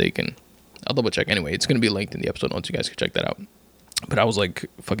not mistaken. I'll double check anyway. It's gonna be linked in the episode notes. You guys can check that out. But I was like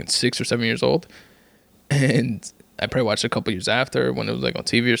fucking 6 or 7 years old, and I probably watched it a couple years after when it was like on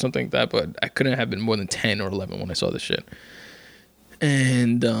TV or something like that. But I couldn't have been more than 10 or 11 when I saw this shit.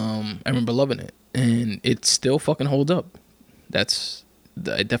 And I remember loving it, and it still fucking holds up. I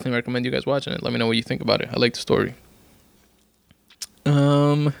definitely recommend you guys watching it. Let me know what you think about it. I like the story.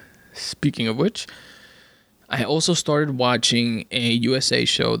 Speaking of which, I also started watching a USA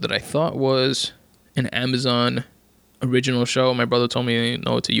show that I thought was an Amazon original show. My brother told me,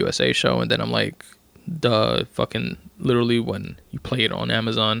 no, it's a USA show. And then I'm like, duh, fucking literally when you play it on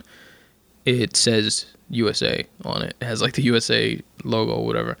Amazon, it says USA on it. It has like the USA logo or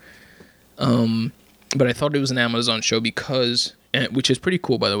whatever. But I thought it was an Amazon show because, which is pretty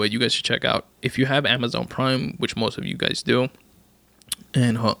cool, by the way. You guys should check out. If you have Amazon Prime, which most of you guys do,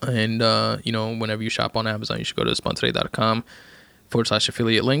 and you know, whenever you shop on Amazon, you should go to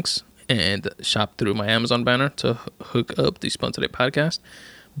spuntoday.com/affiliate links and shop through my Amazon banner to hook up the Spun Today podcast.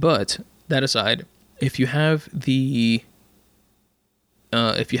 But that aside, if you have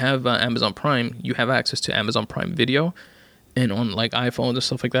Amazon Prime, you have access to Amazon Prime Video. And on like iPhones and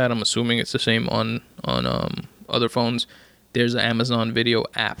stuff like that, I'm assuming it's the same on other phones. There's an Amazon Video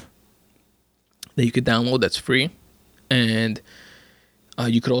app that you could download that's free. And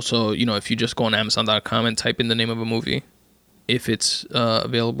you could also, you know, if you just go on Amazon.com and type in the name of a movie, if it's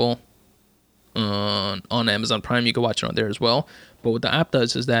available on Amazon Prime, you can watch it on there as well. But what the app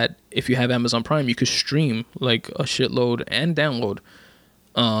does is that if you have Amazon Prime, you could stream like a shitload and download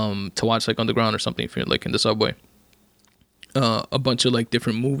to watch like on the ground or something if you're like in the subway. A bunch of like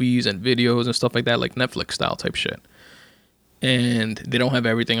different movies and videos and stuff like that, like Netflix style type shit. And they don't have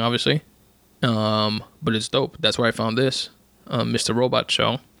everything, obviously, but it's dope. That's where I found this Mr. Robot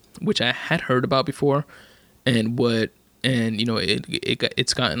show, which I had heard about before, and you know,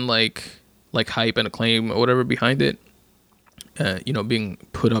 it's gotten like hype and acclaim or whatever behind it. You know, being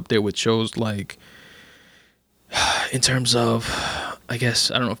put up there with shows like, in terms of, I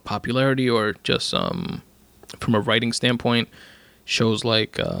guess, I don't know if popularity or just from a writing standpoint, shows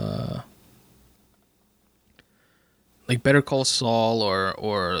like Better Call Saul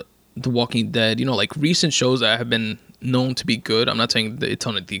or The Walking Dead, you know, like recent shows that have been known to be good. I'm not saying that it's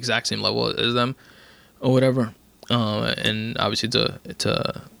on the exact same level as them or whatever. And obviously it's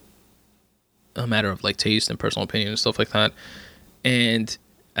a matter of like taste and personal opinion and stuff like that. And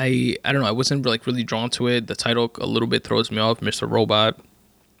I don't know, I wasn't like really drawn to it. The title a little bit throws me off, Mr. Robot.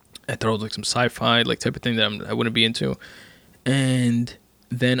 I thought it was like some sci-fi like type of thing that I wouldn't be into. And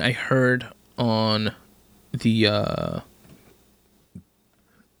then I heard on the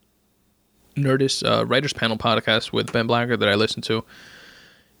Nerdist Writers Panel podcast with Ben Blacker that I listened to,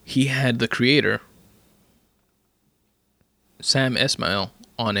 he had the creator, Sam Esmail,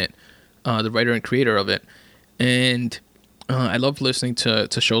 on it, the writer and creator of it. And I love listening to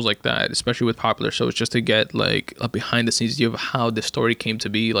shows like that, especially with popular shows, just to get like a behind the scenes view of how the story came to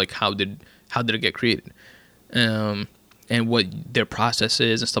be, like how did it get created, and what their process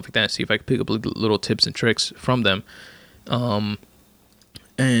is and stuff like that, and see if I can pick up little tips and tricks from them.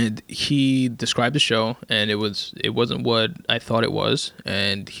 And he described the show, and it wasn't what I thought it was,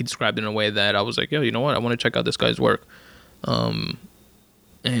 and he described it in a way that I was like, yo, you know what, I want to check out this guy's work. And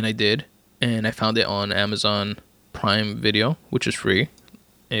I did, and I found it on Amazon Prime Video, which is free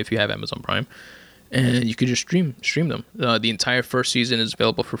if you have Amazon Prime, and you could just stream them. The entire first season is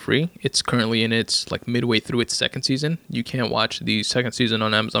available for free. It's currently in its like midway through its second season. You can't watch the second season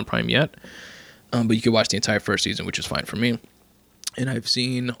on Amazon Prime yet, but you can watch the entire first season, which is fine for me. And I've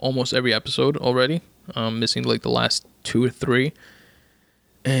seen almost every episode already. Missing like the last 2 or 3,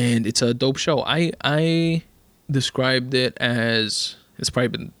 and it's a dope show. I described it as, it's probably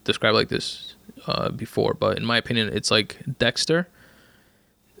been described like this before, but in my opinion, it's like Dexter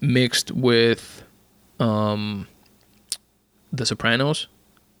mixed with The Sopranos,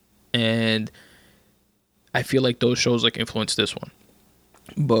 and I feel like those shows like influenced this one.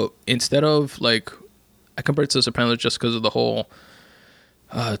 But instead of like, I compared it to The Sopranos just because of the whole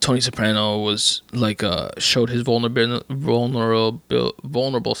Tony Soprano was like showed his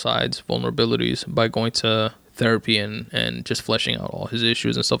vulnerabilities by going to therapy and just fleshing out all his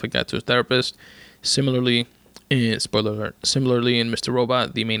issues and stuff like that to his therapist. Similarly, spoiler alert, similarly in Mr.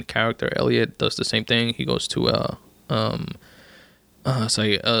 Robot, the main character Elliot does the same thing. He goes to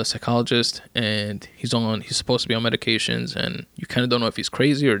a psychologist, and he's supposed to be on medications, and you kind of don't know if he's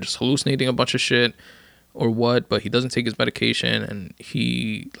crazy or just hallucinating a bunch of shit or what, but he doesn't take his medication, and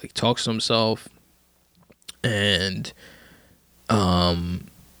he like talks to himself, and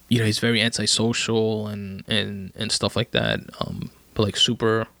he's very antisocial and stuff like that, but like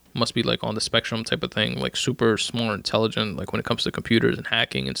super, must be like on the spectrum type of thing, like super smart, intelligent, like when it comes to computers and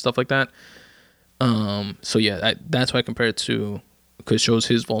hacking and stuff like that. So yeah, that's why I compare it to, because it shows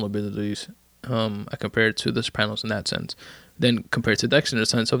his vulnerabilities. I compare it to The Sopranos in that sense. Then compared to Dexter in the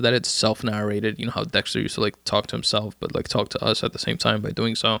sense of that it's self-narrated. You know how Dexter used to like talk to himself, but like talk to us at the same time by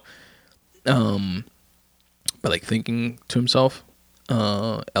doing so. By like thinking to himself.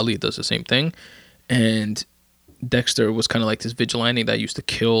 Elliot does the same thing, and Dexter was kind of like this vigilante that used to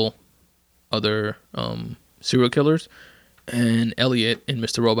kill other serial killers, and Elliot in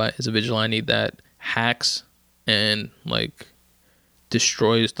Mr. Robot is a vigilante that hacks and like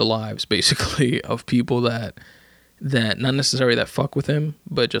destroys the lives basically of people that not necessarily that fuck with him,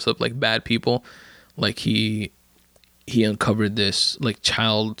 but just of like bad people. Like he uncovered this like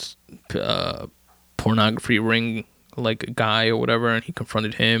child pornography ring like guy or whatever, and he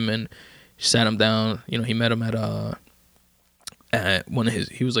confronted him and sat him down. He met him at one of his,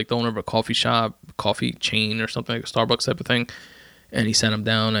 he was like the owner of a coffee chain or something, like a Starbucks type of thing, and he sat him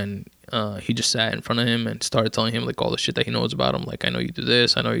down, and he just sat in front of him and started telling him like all the shit that he knows about him. Like, I know you do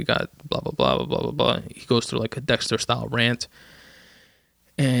this, I know you got blah blah blah blah blah blah blah. He goes through like a Dexter style rant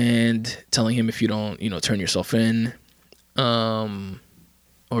and telling him if you don't turn yourself in,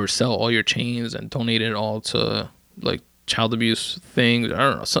 or sell all your chains and donate it all to like child abuse things, I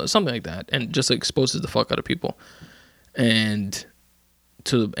don't know, something like that, and just like, exposes the fuck out of people, and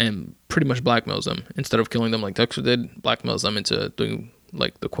pretty much blackmails them instead of killing them like Dexter did. Blackmails them into doing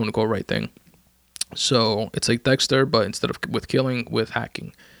like the quote unquote right thing. So it's like Dexter, but instead of with killing, with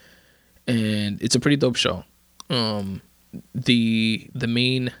hacking, and it's a pretty dope show. The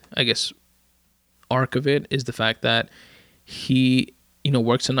main, I guess, arc of it is the fact that he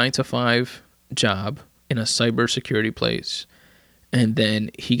works a 9 to 5 job in a cybersecurity place, and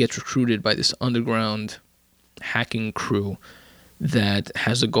then he gets recruited by this underground hacking crew that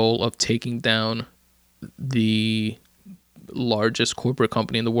has a goal of taking down the largest corporate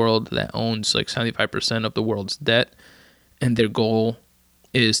company in the world that owns like 75% of the world's debt, and their goal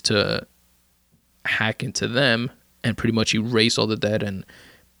is to hack into them and pretty much erase all the debt, and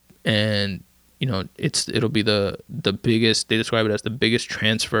it'll be the biggest, they describe it as the biggest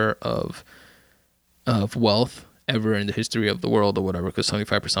transfer of wealth ever in the history of the world or whatever, because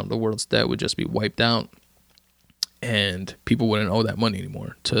 75% of the world's debt would just be wiped out and people wouldn't owe that money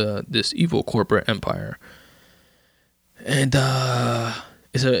anymore to this evil corporate empire. And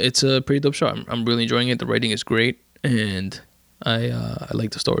it's a pretty dope show. I'm really enjoying it. The writing is great, and I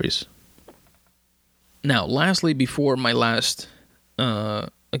like the stories. Now, lastly, before my last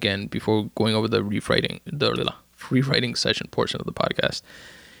before going over the rewriting session portion of the podcast,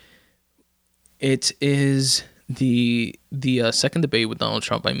 it is the second debate with Donald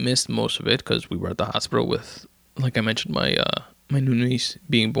Trump. I missed most of it because we were at the hospital with, like I mentioned, my new niece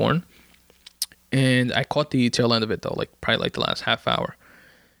being born, and I caught the tail end of it though, like probably like the last half hour.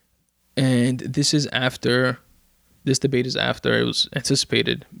 And this debate is after it was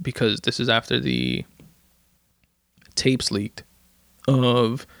anticipated, because this is after the tapes leaked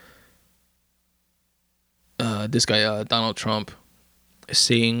of this guy Donald Trump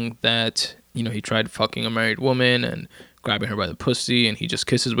saying that he tried fucking a married woman and grabbing her by the pussy, and he just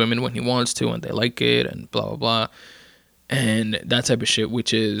kisses women when he wants to and they like it, and blah blah blah, and that type of shit,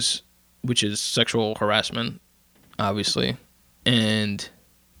 which is sexual harassment, obviously. And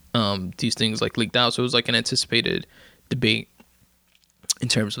these things like leaked out, so it was like an anticipated debate in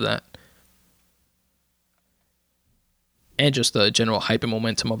terms of that, and just the general hype and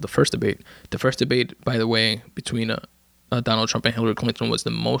momentum of the first debate. The first debate, by the way, between Donald Trump and Hillary Clinton was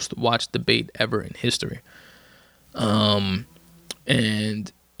the most watched debate ever in history. And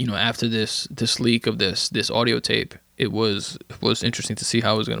after this leak of this audio tape, it was interesting to see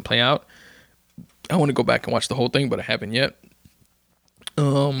how it was going to play out. I want to go back and watch the whole thing, but I haven't yet.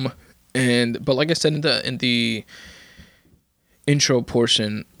 But like I said in the intro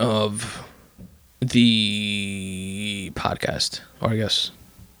portion of the podcast, or I guess,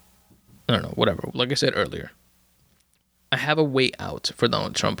 I don't know, whatever. Like I said earlier, I have a way out for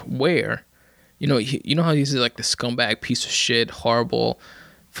Donald Trump where, you know how he's like the scumbag piece of shit, horrible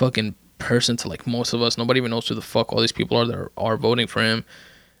fucking person to like most of us. Nobody even knows who the fuck all these people are that are voting for him.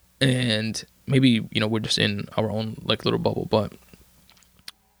 And maybe, we're just in our own like little bubble. But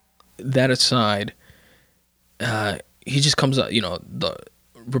that aside, he just comes out, the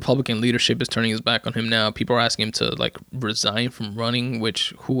Republican leadership is turning his back on him now. People are asking him to like resign from running,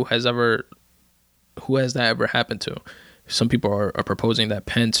 which who has that ever happened to? Some people are proposing that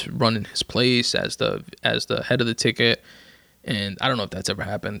Pence run in his place as the head of the ticket, and I don't know if that's ever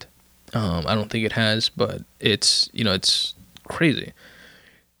happened. I don't think it has, but it's crazy.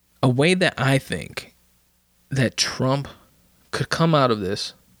 A way that I think that Trump could come out of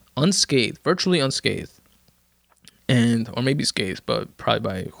this unscathed, virtually unscathed, or maybe scathed, but probably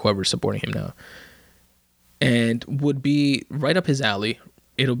by whoever's supporting him now, and would be right up his alley.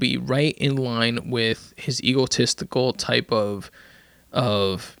 It'll be right in line with his egotistical type of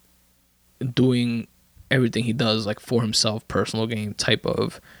doing everything he does like for himself, personal gain type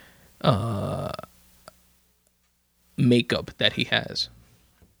of makeup that he has,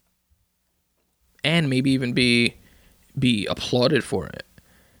 and maybe even be applauded for it.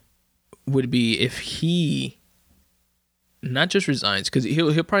 Would be if he not just resigns, because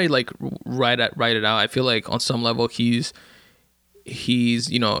he'll probably like write it out. I feel like on some level he's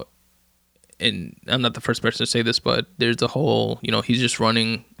and I'm not the first person to say this, but there's the whole he just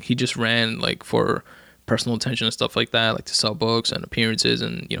ran like for personal attention and stuff like that, like to sell books and appearances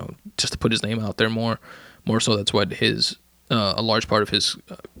and just to put his name out there more so. That's what his a large part of his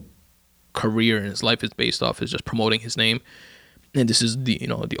career and his life is based off, is just promoting his name. And this is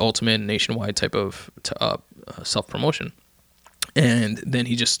the ultimate nationwide type of self promotion. And then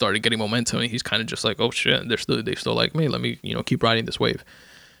he just started getting momentum, and he's kind of just like, oh shit, they still like me. Let me keep riding this wave.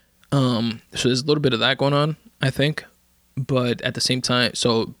 So there's a little bit of that going on, I think. But at the same time,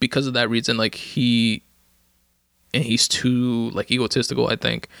 so because of that reason, like he's too like egotistical, I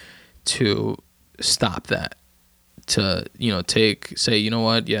think, to stop that. To say, you know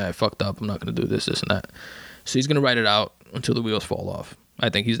what, yeah, I fucked up. I'm not gonna do this and that. So he's gonna ride it out until the wheels fall off. I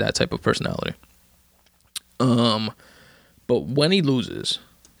think he's that type of personality. But when he loses,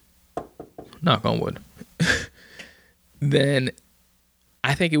 knock on wood, then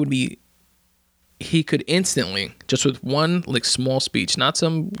I think it would be, he could instantly, just with one like small speech, not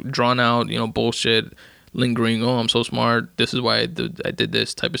some drawn out, bullshit, lingering, oh, I'm so smart, this is why I did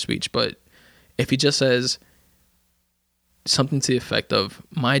this type of speech. But if he just says something to the effect of,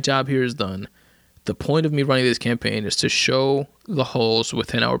 my job here is done. The point of me running this campaign is to show the holes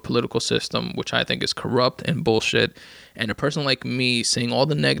within our political system, which I think is corrupt and bullshit. And a person like me saying all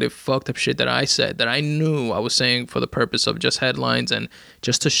the negative, fucked up shit that I said, that I knew I was saying for the purpose of just headlines and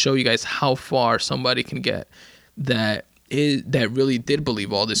just to show you guys how far somebody can get that really did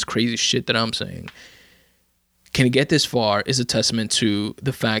believe all this crazy shit that I'm saying, can get this far, is a testament to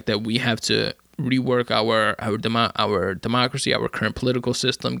the fact that we have to rework our democracy, our current political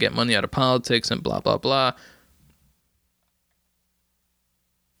system, get money out of politics, and blah blah blah.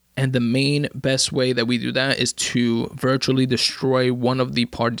 And the main best way that we do that is to virtually destroy one of the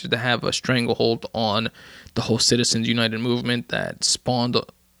parties that have a stranglehold on the whole Citizens United movement that spawned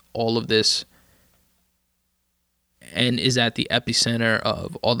all of this and is at the epicenter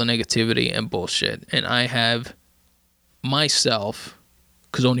of all the negativity and bullshit. And I have myself,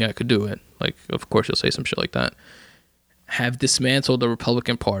 because only I could do it, like, of course you'll say some shit like that, have dismantled the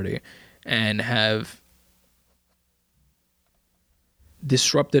Republican Party and have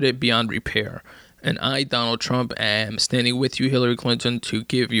disrupted it beyond repair. And I, Donald Trump, am standing with you, Hillary Clinton, to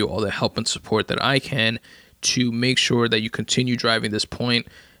give you all the help and support that I can to make sure that you continue driving this point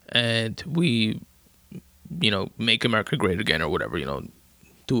and we, make America great again or whatever,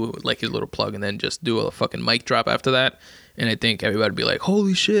 do like his little plug and then just do a fucking mic drop after that. And I think everybody would be like,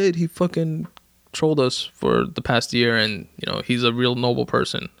 holy shit, he fucking trolled us for the past year and, he's a real noble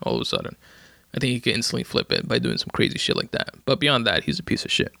person all of a sudden. I think he could instantly flip it by doing some crazy shit like that. But beyond that, he's a piece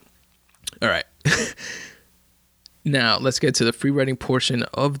of shit. All right. Now, let's get to the free writing portion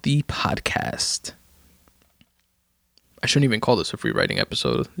of the podcast. I shouldn't even call this a free writing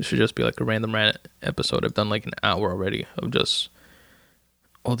episode. This should just be like a random rant episode. I've done like an hour already of just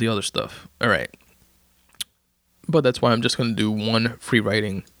all the other stuff. All right. But that's why I'm just going to do one free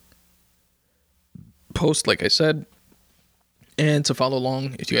writing post, like I said. And to follow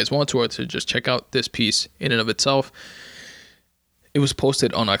along, if you guys want to, or to just check out this piece in and of itself, it was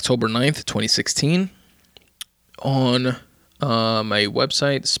posted on October 9th, 2016 on my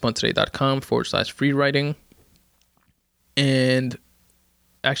website, spuntoday.com/free writing. And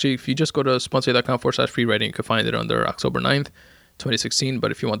actually, if you just go to spuntoday.com/free writing, you can find it under October 9th, 2016.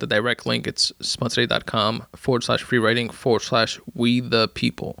 But if you want the direct link, it's spuntoday.com/free writing/we the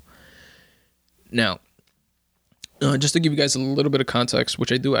people. Now, just to give you guys a little bit of context,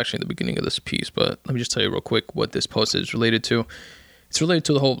 which I do actually in the beginning of this piece, but let me just tell you real quick what this post is related to. It's related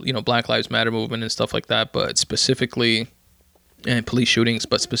to the whole, Black Lives Matter movement and stuff like that, but specifically, and police shootings,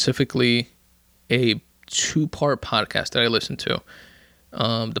 but specifically a 2-part podcast that I listened to.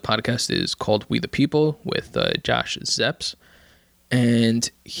 The podcast is called We the People with Josh Zepps, and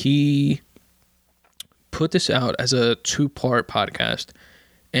he put this out as a 2-part podcast,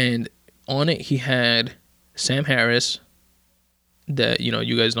 and on it he had Sam Harris, that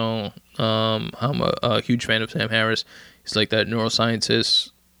you guys know. I'm a huge fan of Sam Harris. He's like that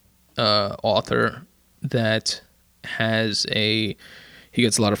neuroscientist author that he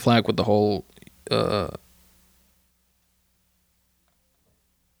gets a lot of flack with the whole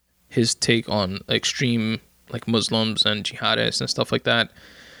his take on extreme like Muslims and jihadists and stuff like that.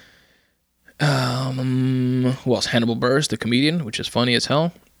 Who else? Hannibal Buress, the comedian, which is funny as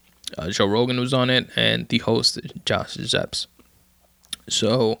hell. Joe Rogan was on it, and the host, Josh Zepps.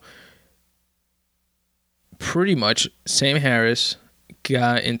 So, pretty much, Sam Harris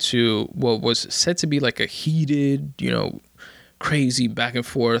got into what was said to be like a heated, crazy back and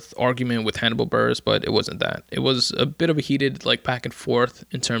forth argument with Hannibal Buress, but it wasn't that. It was a bit of a heated like back and forth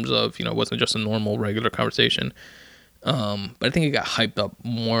in terms of, it wasn't just a normal regular conversation. But I think it got hyped up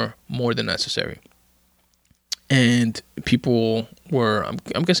more than necessary. And people were,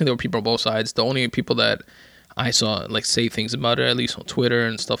 I'm guessing there were people on both sides. The only people that I saw like say things about it, at least on Twitter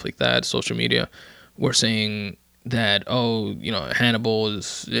and stuff like that, social media, were saying that, Hannibal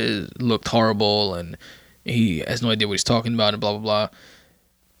is looked horrible and he has no idea what he's talking about and blah, blah, blah.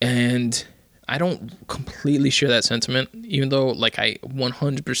 And I don't completely share that sentiment, even though like I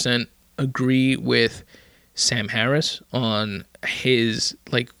 100% agree with Sam Harris on his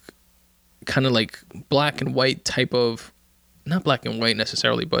like kind of like black and white type of, not black and white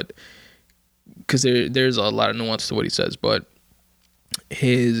necessarily, but because there's a lot of nuance to what he says, but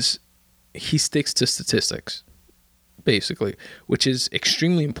he sticks to statistics basically, which is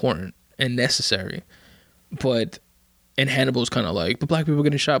extremely important and necessary. And Hannibal's kind of like, but black people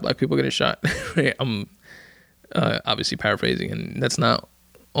getting shot, right? I'm obviously paraphrasing, and that's not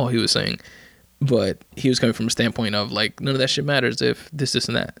all he was saying. But he was coming from a standpoint of like, none of that shit matters if this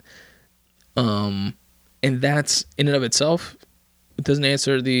and that. And that's in and of itself, it doesn't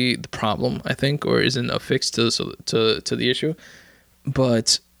answer the problem, I think, or isn't a fix to the issue,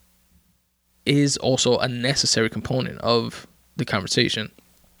 but is also a necessary component of the conversation.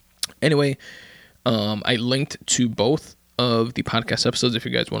 Anyway, I linked to both of the podcast episodes if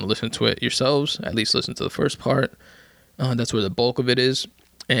you guys want to listen to it yourselves. At least listen to the first part. That's where the bulk of it is.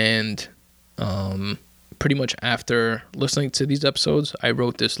 And pretty much after listening to these episodes, I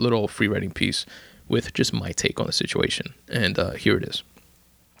wrote this little free writing piece with just my take on the situation. And here it is.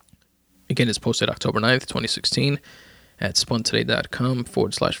 Again, it's posted October 9th, 2016 at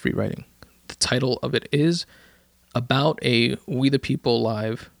spuntoday.com/free writing. The title of it is About a We the People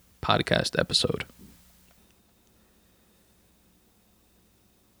Live podcast episode.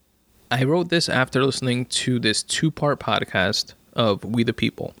 I wrote this after listening to this 2-part podcast of We the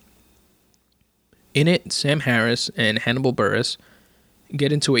People. In it, Sam Harris and Hannibal Buress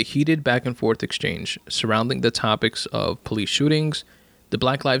get into a heated back and forth exchange surrounding the topics of police shootings, the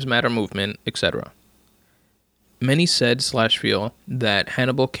Black Lives Matter movement, etc. Many said/feel that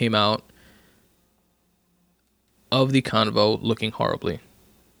Hannibal came out of the convo looking horribly.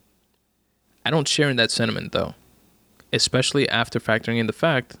 I don't share in that sentiment though, especially after factoring in the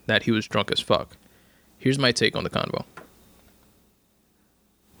fact that he was drunk as fuck. Here's my take on the convo.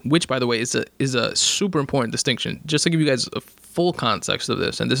 Which, by the way, is a super important distinction. Just to give you guys a full context of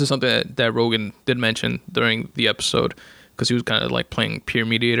this, and this is something that Rogan did mention during the episode, because he was kind of like playing peer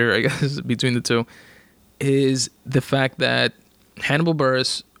mediator, I guess, between the two, is the fact that Hannibal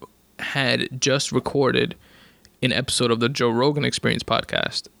Buress had just recorded an episode of the Joe Rogan Experience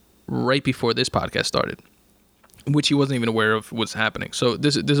podcast right before this podcast started, which he wasn't even aware of what's happening. So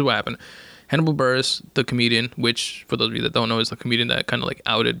this is what happened. Hannibal Buress, the comedian, which for those of you that don't know is the comedian that kind of like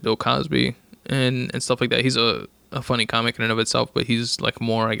outed Bill Cosby and stuff like that. He's a funny comic in and of itself, but he's like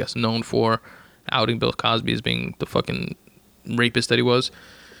more, I guess, known for outing Bill Cosby as being the fucking rapist that he was.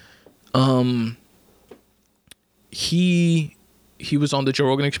 He was on the Joe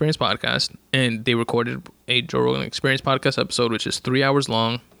Rogan Experience podcast, and they recorded a Joe Rogan Experience podcast episode, which is 3 hours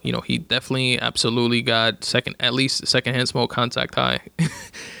long. He definitely absolutely got secondhand smoke contact high.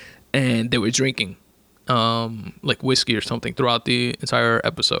 And they were drinking like whiskey or something throughout the entire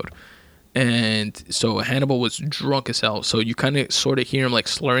episode. And so Hannibal was drunk as hell. So you kind of sort of hear him like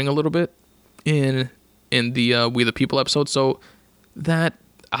slurring a little bit in the We the People episode. So that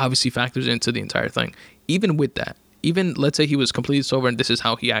obviously factors into the entire thing. Even with that, even let's say he was completely sober and this is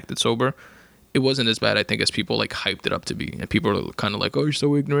how he acted sober, it wasn't as bad, I think, as people like hyped it up to be. And people are kind of like, oh, you're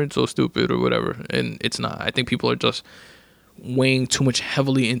so ignorant, so stupid, or whatever. And it's not. I think people are just weighing too much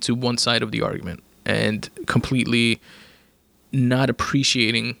heavily into one side of the argument and completely not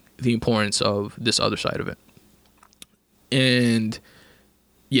appreciating the importance of this other side of it. And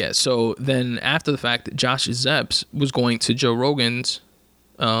yeah, so then after the fact, Josh Zepps was going to Joe Rogan's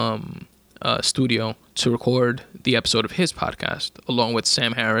studio to record the episode of his podcast along with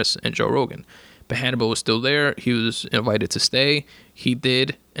Sam Harris and Joe Rogan. But Hannibal was still there. He was invited to stay. He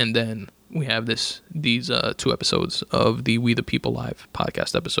did, and then we have these 2 episodes of the We the People Live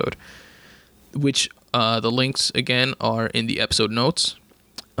podcast episode, which the links again are in the episode notes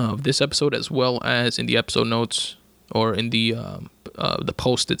of this episode, as well as in the episode notes or in the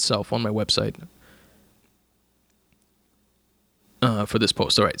post itself on my website for this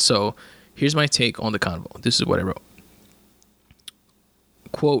post. All right, so here's my take on the convo. This is what I wrote.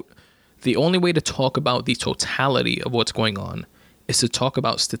 Quote, the only way to talk about the totality of what's going on is to talk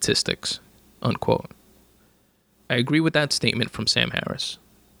about statistics, unquote. I agree with that statement from Sam Harris.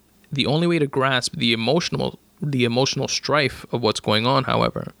 The only way to grasp the emotional strife of what's going on,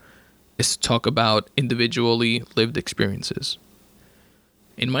 however, is to talk about individually lived experiences.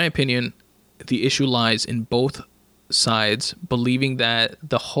 In my opinion, the issue lies in both sides believing that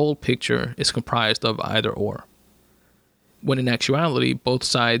the whole picture is comprised of either or, when in actuality, both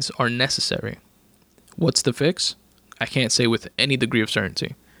sides are necessary. What's the fix? I can't say with any degree of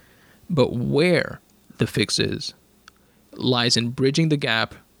certainty. But where the fix is lies in bridging the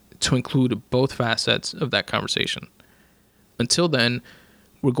gap to include both facets of that conversation. Until then,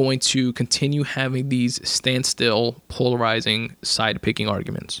 we're going to continue having these standstill, polarizing, side-picking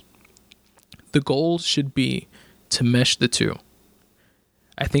arguments. The goal should be to mesh the two.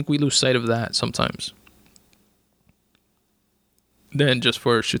 I think we lose sight of that sometimes. Then, just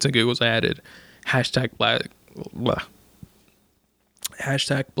for shits and giggles, I added hashtag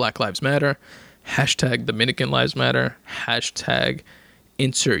Black Lives Matter, hashtag Dominican Lives Matter, hashtag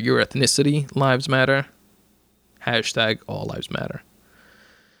insert your ethnicity lives matter, hashtag all lives matter.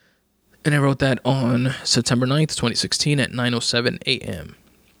 And I wrote that on September 9th, 2016 at 9:07 a.m.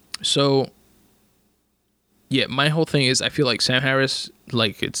 So, yeah, my whole thing is I feel like Sam Harris,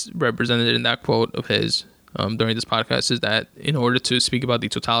 like it's represented in that quote of his during this podcast, is that in order to speak about the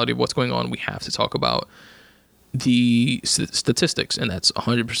totality of what's going on, we have to talk about the statistics, and that's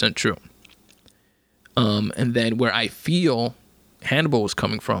 100% true. And then where I feel Hannibal was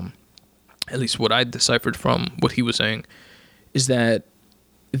coming from, at least what I deciphered from what he was saying, is that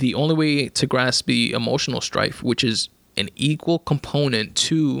the only way to grasp the emotional strife, which is an equal component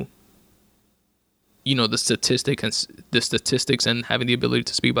to, you know, the statistics and having the ability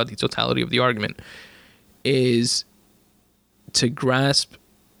to speak about the totality of the argument, is to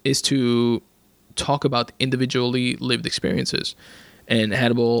talk about individually lived experiences. And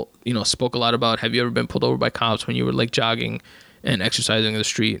Hannibal, you know, spoke a lot about, have you ever been pulled over by cops when you were like jogging and exercising in the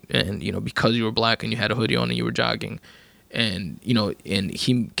street, and, you know, because you were black and you had a hoodie on and you were jogging, and, you know, and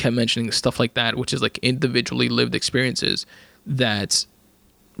he kept mentioning stuff like that, which is like individually lived experiences that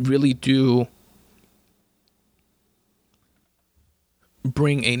really do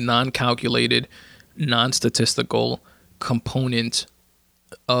bring a non-calculated, non-statistical component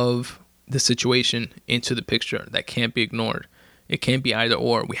of the situation into the picture that can't be ignored. It can't be either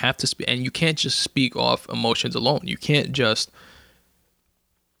or. We have to and you can't just speak off emotions alone. You can't just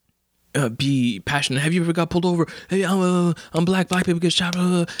be passionate. Have you ever got pulled over? Hey, I'm black people get shot.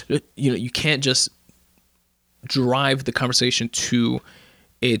 You know, you can't just drive the conversation to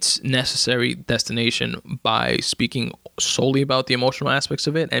its necessary destination by speaking solely about the emotional aspects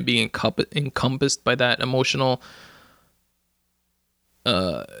of it and being encompassed by that emotional,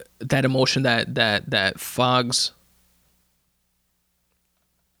 that emotion that fogs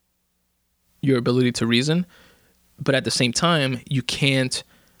your ability to reason. But at the same time, you can't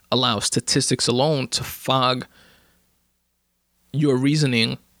allow statistics alone to fog your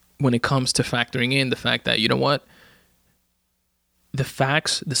reasoning when it comes to factoring in the fact that, you know what, the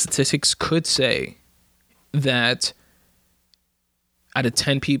facts, the statistics could say that out of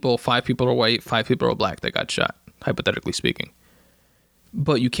 10 people, 5 people are white, 5 people are black that got shot, hypothetically speaking.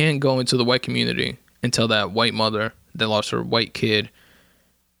 But you can't go into the white community and tell that white mother that lost her white kid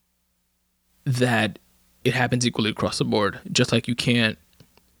that it happens equally across the board. Just like you can't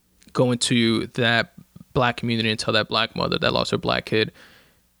go into that black community and tell that black mother that lost her black kid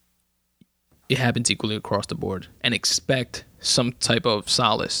it happens equally across the board, and expect some type of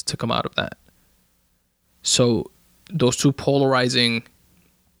solace to come out of that. So those two polarizing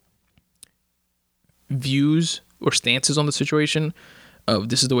views or stances on the situation of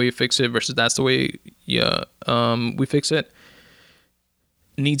this is the way you fix it versus that's the way we fix it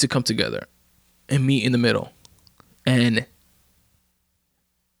need to come together and meet in the middle and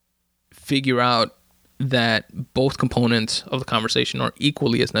figure out that both components of the conversation are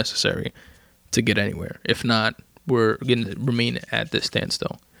equally as necessary to get anywhere. If not, we're going to remain at this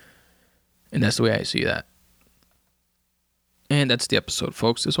standstill. And that's the way I see that. And that's the episode,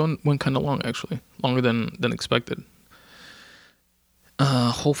 folks. This one went kind of long, actually. Longer than expected.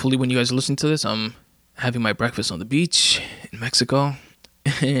 Hopefully when you guys listen to this, I'm having my breakfast on the beach in Mexico.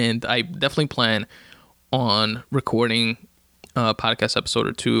 And I definitely plan on recording a podcast episode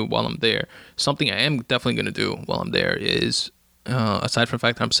or two while I'm there. Something I am definitely going to do while I'm there is, aside from the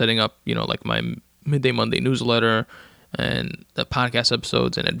fact that I'm setting up, like my Midday Monday newsletter and the podcast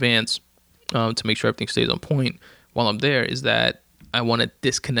episodes in advance to make sure everything stays on point while I'm there, is that I want to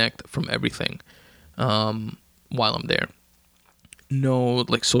disconnect from everything while I'm there. No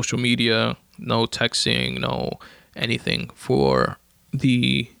social media, no texting, no anything for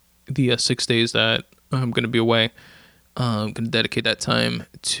the 6 days that I'm going to be away. I'm going to dedicate that time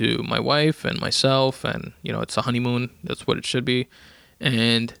to my wife and myself, and it's a honeymoon. That's what it should be.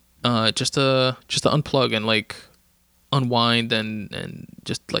 And just to unplug and unwind and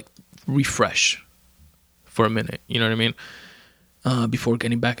just refresh for a minute. You know what I mean? Before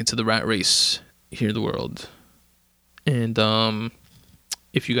getting back into the rat race here in the world. And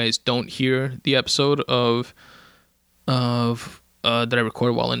if you guys don't hear the episode of that I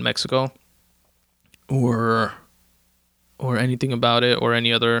recorded while in Mexico, or anything about it, or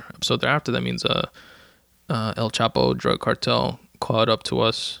any other episode thereafter, that means El Chapo drug cartel caught up to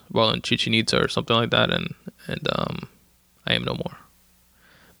us while in Chichen Itza or something like that, and I am no more.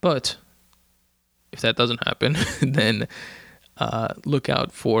 But if that doesn't happen, then look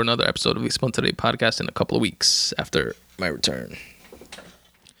out for another episode of the Spun Today podcast in a couple of weeks after my return.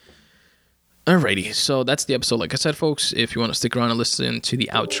 Alrighty, so that's the episode. Like I said, folks, if you want to stick around and listen to the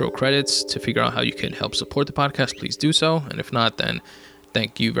outro credits to figure out how you can help support the podcast, please do so. And if not, then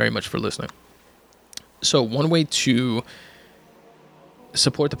thank you very much for listening. So one way to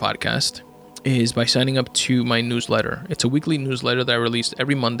support the podcast is by signing up to my newsletter. It's a weekly newsletter that I release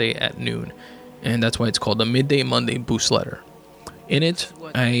every Monday at noon, and that's why it's called the Midday Monday Boost Letter. In it,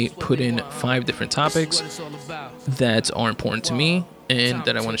 I put in 5 different topics that are important to me and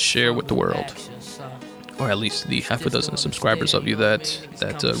that I want to share with the world, or at least the half a dozen subscribers of you that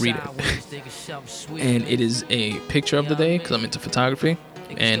read it. And it is a picture of the day, because I'm into photography,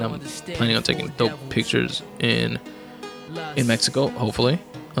 and I'm planning on taking dope pictures in Mexico, hopefully,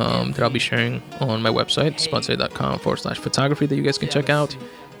 that I'll be sharing on my website, spuntoday.com/photography, that you guys can check out.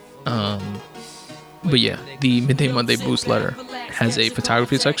 But yeah, the Midday Monday Boost Letter has a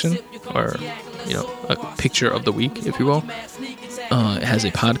photography section, or a picture of the week, if you will. It has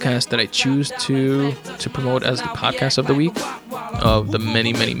a podcast that I choose to promote as the podcast of the week, of the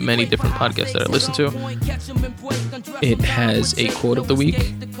many, many, many different podcasts that I listen to. It has a quote of the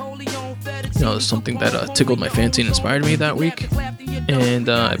week, something that tickled my fancy and inspired me that week, and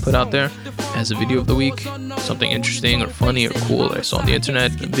I put out there. It has a video of the week, something interesting or funny or cool that I saw on the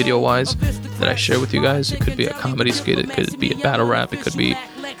internet, video-wise, that I share with you guys. It could be a comedy skit, it could be a battle rap, it could be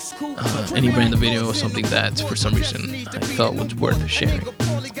any random video or something that for some reason I felt was worth sharing.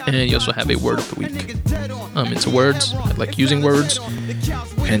 And you also have a word of the week. I'm into words, I like using words,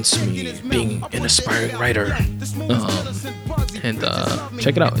 hence me being an aspiring writer. And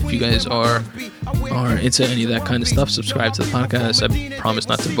check it out. If you guys are into any of that kind of stuff, subscribe to the podcast. I promise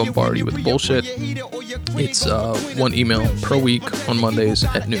not to bombard you with bullshit. It's 1 email per week on Mondays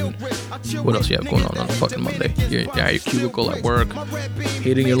at noon. What else you have going on a fucking Monday? You're at your cubicle at work,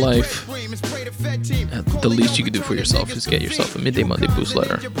 hating your life. The least you can do for yourself is get yourself a Midday Monday Boost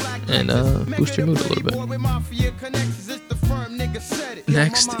Letter and boost your mood a little bit.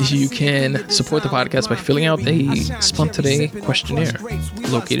 Next, you can support the podcast by filling out a Spun Today questionnaire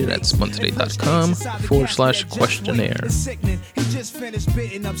located at spuntoday.com/questionnaire.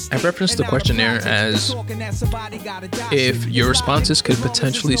 I referenced the questionnaire as if your responses could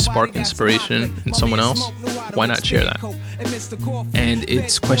potentially spark inspiration in someone else, why not share that? And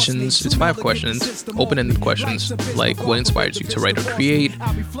it's 5 questions, open-ended questions, like what inspires you to write or create,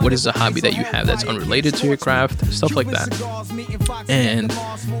 what is a hobby that you have that's unrelated to your craft, stuff like that. And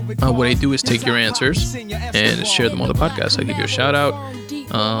what I do is take your answers and share them on the podcast. I give you a shout out,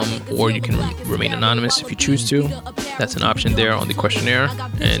 or you can remain anonymous if you choose to. That's an option there on the questionnaire.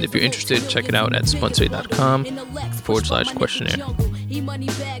 And if you're interested, check it out at spuntoday.com/questionnaire.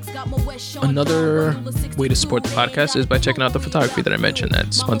 Another way to support the podcast is by checking out the photography that I mentioned at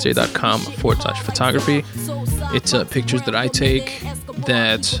spuntoday.com/photography. It's pictures that I take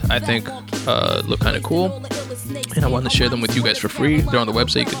that I think look kind of cool, and I want to share them with you guys for free. They're on the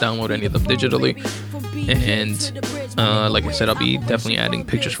website. You can download any of them digitally. And like I said, I'll be definitely adding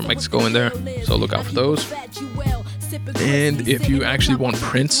pictures from Mexico in there, so look out for those. And if you actually want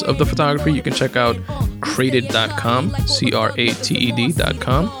prints of the photography, you can check out crated.com,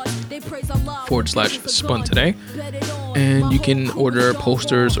 crated.com/spun today. And you can order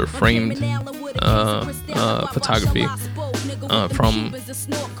posters or framed photography from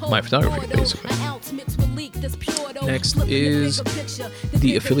my photography, basically. Next is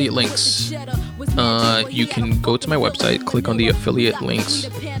the affiliate links. You can go to my website, click on the affiliate links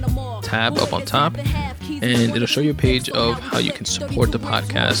tab up on top, and it'll show you a page of how you can support the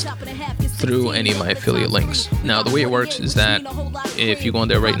podcast through any of my affiliate links. Now, the way it works is that if you go on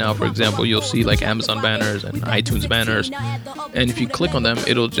there right now, for example, you'll see like Amazon banners and iTunes banners, and if you click on them,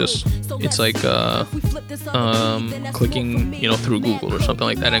 it's like clicking, through Google or something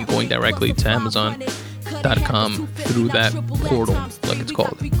like that, and going directly to Amazon.com through that portal, like it's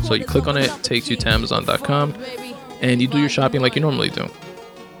called. So you click on it, it takes you to Amazon.com, and you do your shopping like you normally do.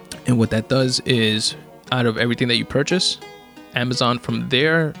 And what that does is, out of everything that you purchase, Amazon, from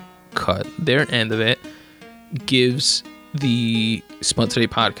their end of it, gives the Spun Today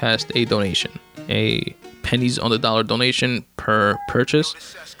podcast a donation, a pennies on the dollar donation per purchase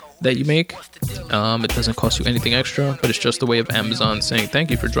that you make. It doesn't cost you anything extra, but it's just a way of Amazon saying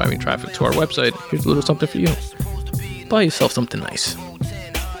thank you for driving traffic to our website. Here's a little something for you. Buy yourself something nice.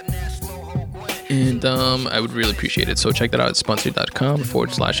 And I would really appreciate it. So check that out at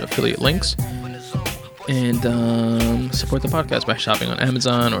spuntoday.com/affiliate links. And support the podcast by shopping on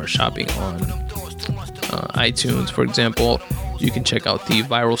Amazon or shopping on iTunes, for example. You can check out the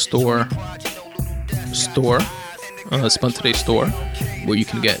Viral Store, Spun Today store, where you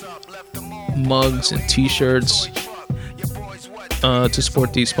can get mugs and t-shirts to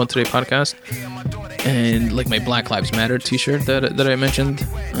support the Spun Today podcast. And like my Black Lives Matter t-shirt that I mentioned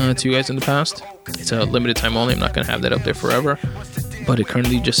to you guys in the past. It's a limited time only. I'm not going to have that up there forever. But it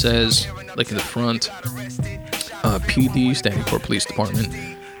currently just says, like in the front, PD, standing for Police Department,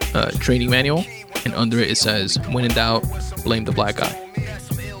 training manual. And under it says, when in doubt, blame the black guy.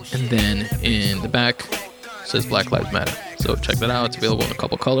 And then in the back, it says Black Lives Matter. So check that out. It's available in a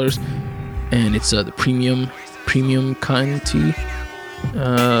couple colors. And it's the premium cotton tee.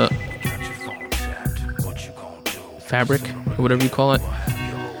 Fabric, or whatever you call it.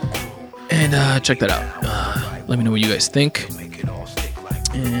 And check that out. Let me know what you guys think.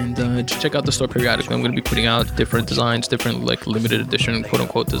 And just check out the store periodically. I'm going to be putting out different designs, different like limited edition quote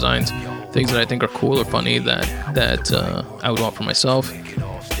unquote designs, things that I think are cool or funny that I would want for myself,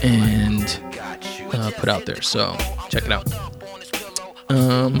 and put out there. So check it out.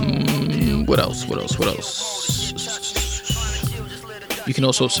 What else? You can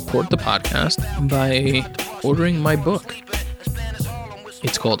also support the podcast by ordering my book.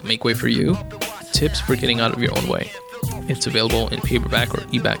 It's called Make Way For You, Tips for Getting Out of Your Own Way. It's available in paperback or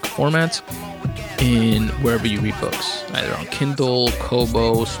ebook formats in wherever you read books, either on Kindle,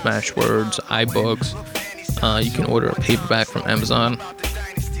 Kobo, Smashwords, iBooks. You can order a paperback from Amazon.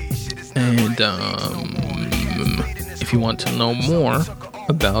 And if you want to know more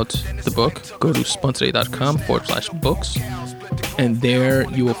about the book, go to spuntoday.com/books. And there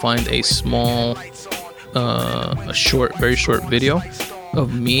you will find a small, very short video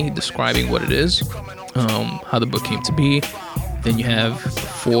of me describing what it is, how the book came to be. Then you have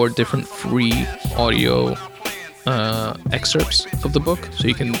 4 different free audio excerpts of the book, so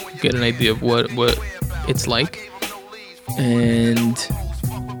you can get an idea of what it's like. And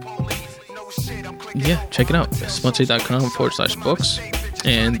yeah, check it out, spuntoday.com/books.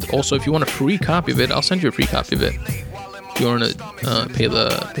 And also, if you want a free copy of it, I'll send you a free copy of it. If you want to pay the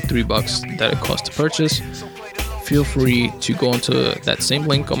 $3 that it costs to purchase, feel free to go onto that same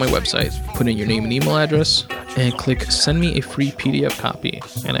link on my website, put in your name and email address, and click send me a free PDF copy,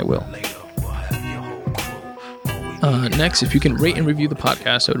 and I will. Next, if you can rate and review the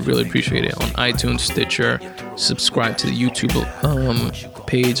podcast, I would really appreciate it on iTunes, Stitcher. Subscribe to the YouTube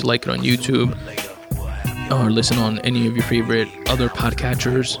page, like it on YouTube, or listen on any of your favorite other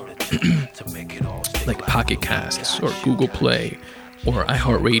podcatchers like Pocket Casts or Google Play or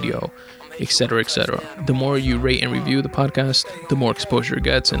iHeartRadio, etc., etc. The more you rate and review the podcast, the more exposure it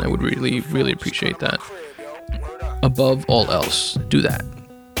gets, and I would really, really appreciate that. Above all else, do that.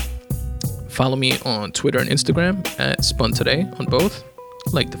 Follow me on Twitter and Instagram at Spun Today on both.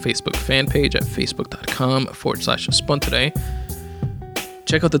 Like the Facebook fan page at facebook.com/SpunToday.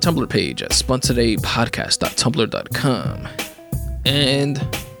 Check out the Tumblr page at spuntodaypodcast.tumblr.com. And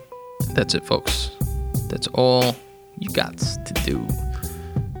that's it, folks. That's all you got to do.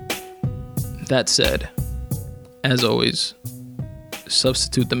 That said, as always,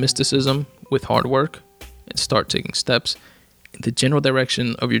 substitute the mysticism with hard work and start taking steps in the general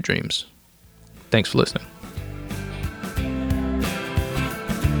direction of your dreams. Thanks for listening.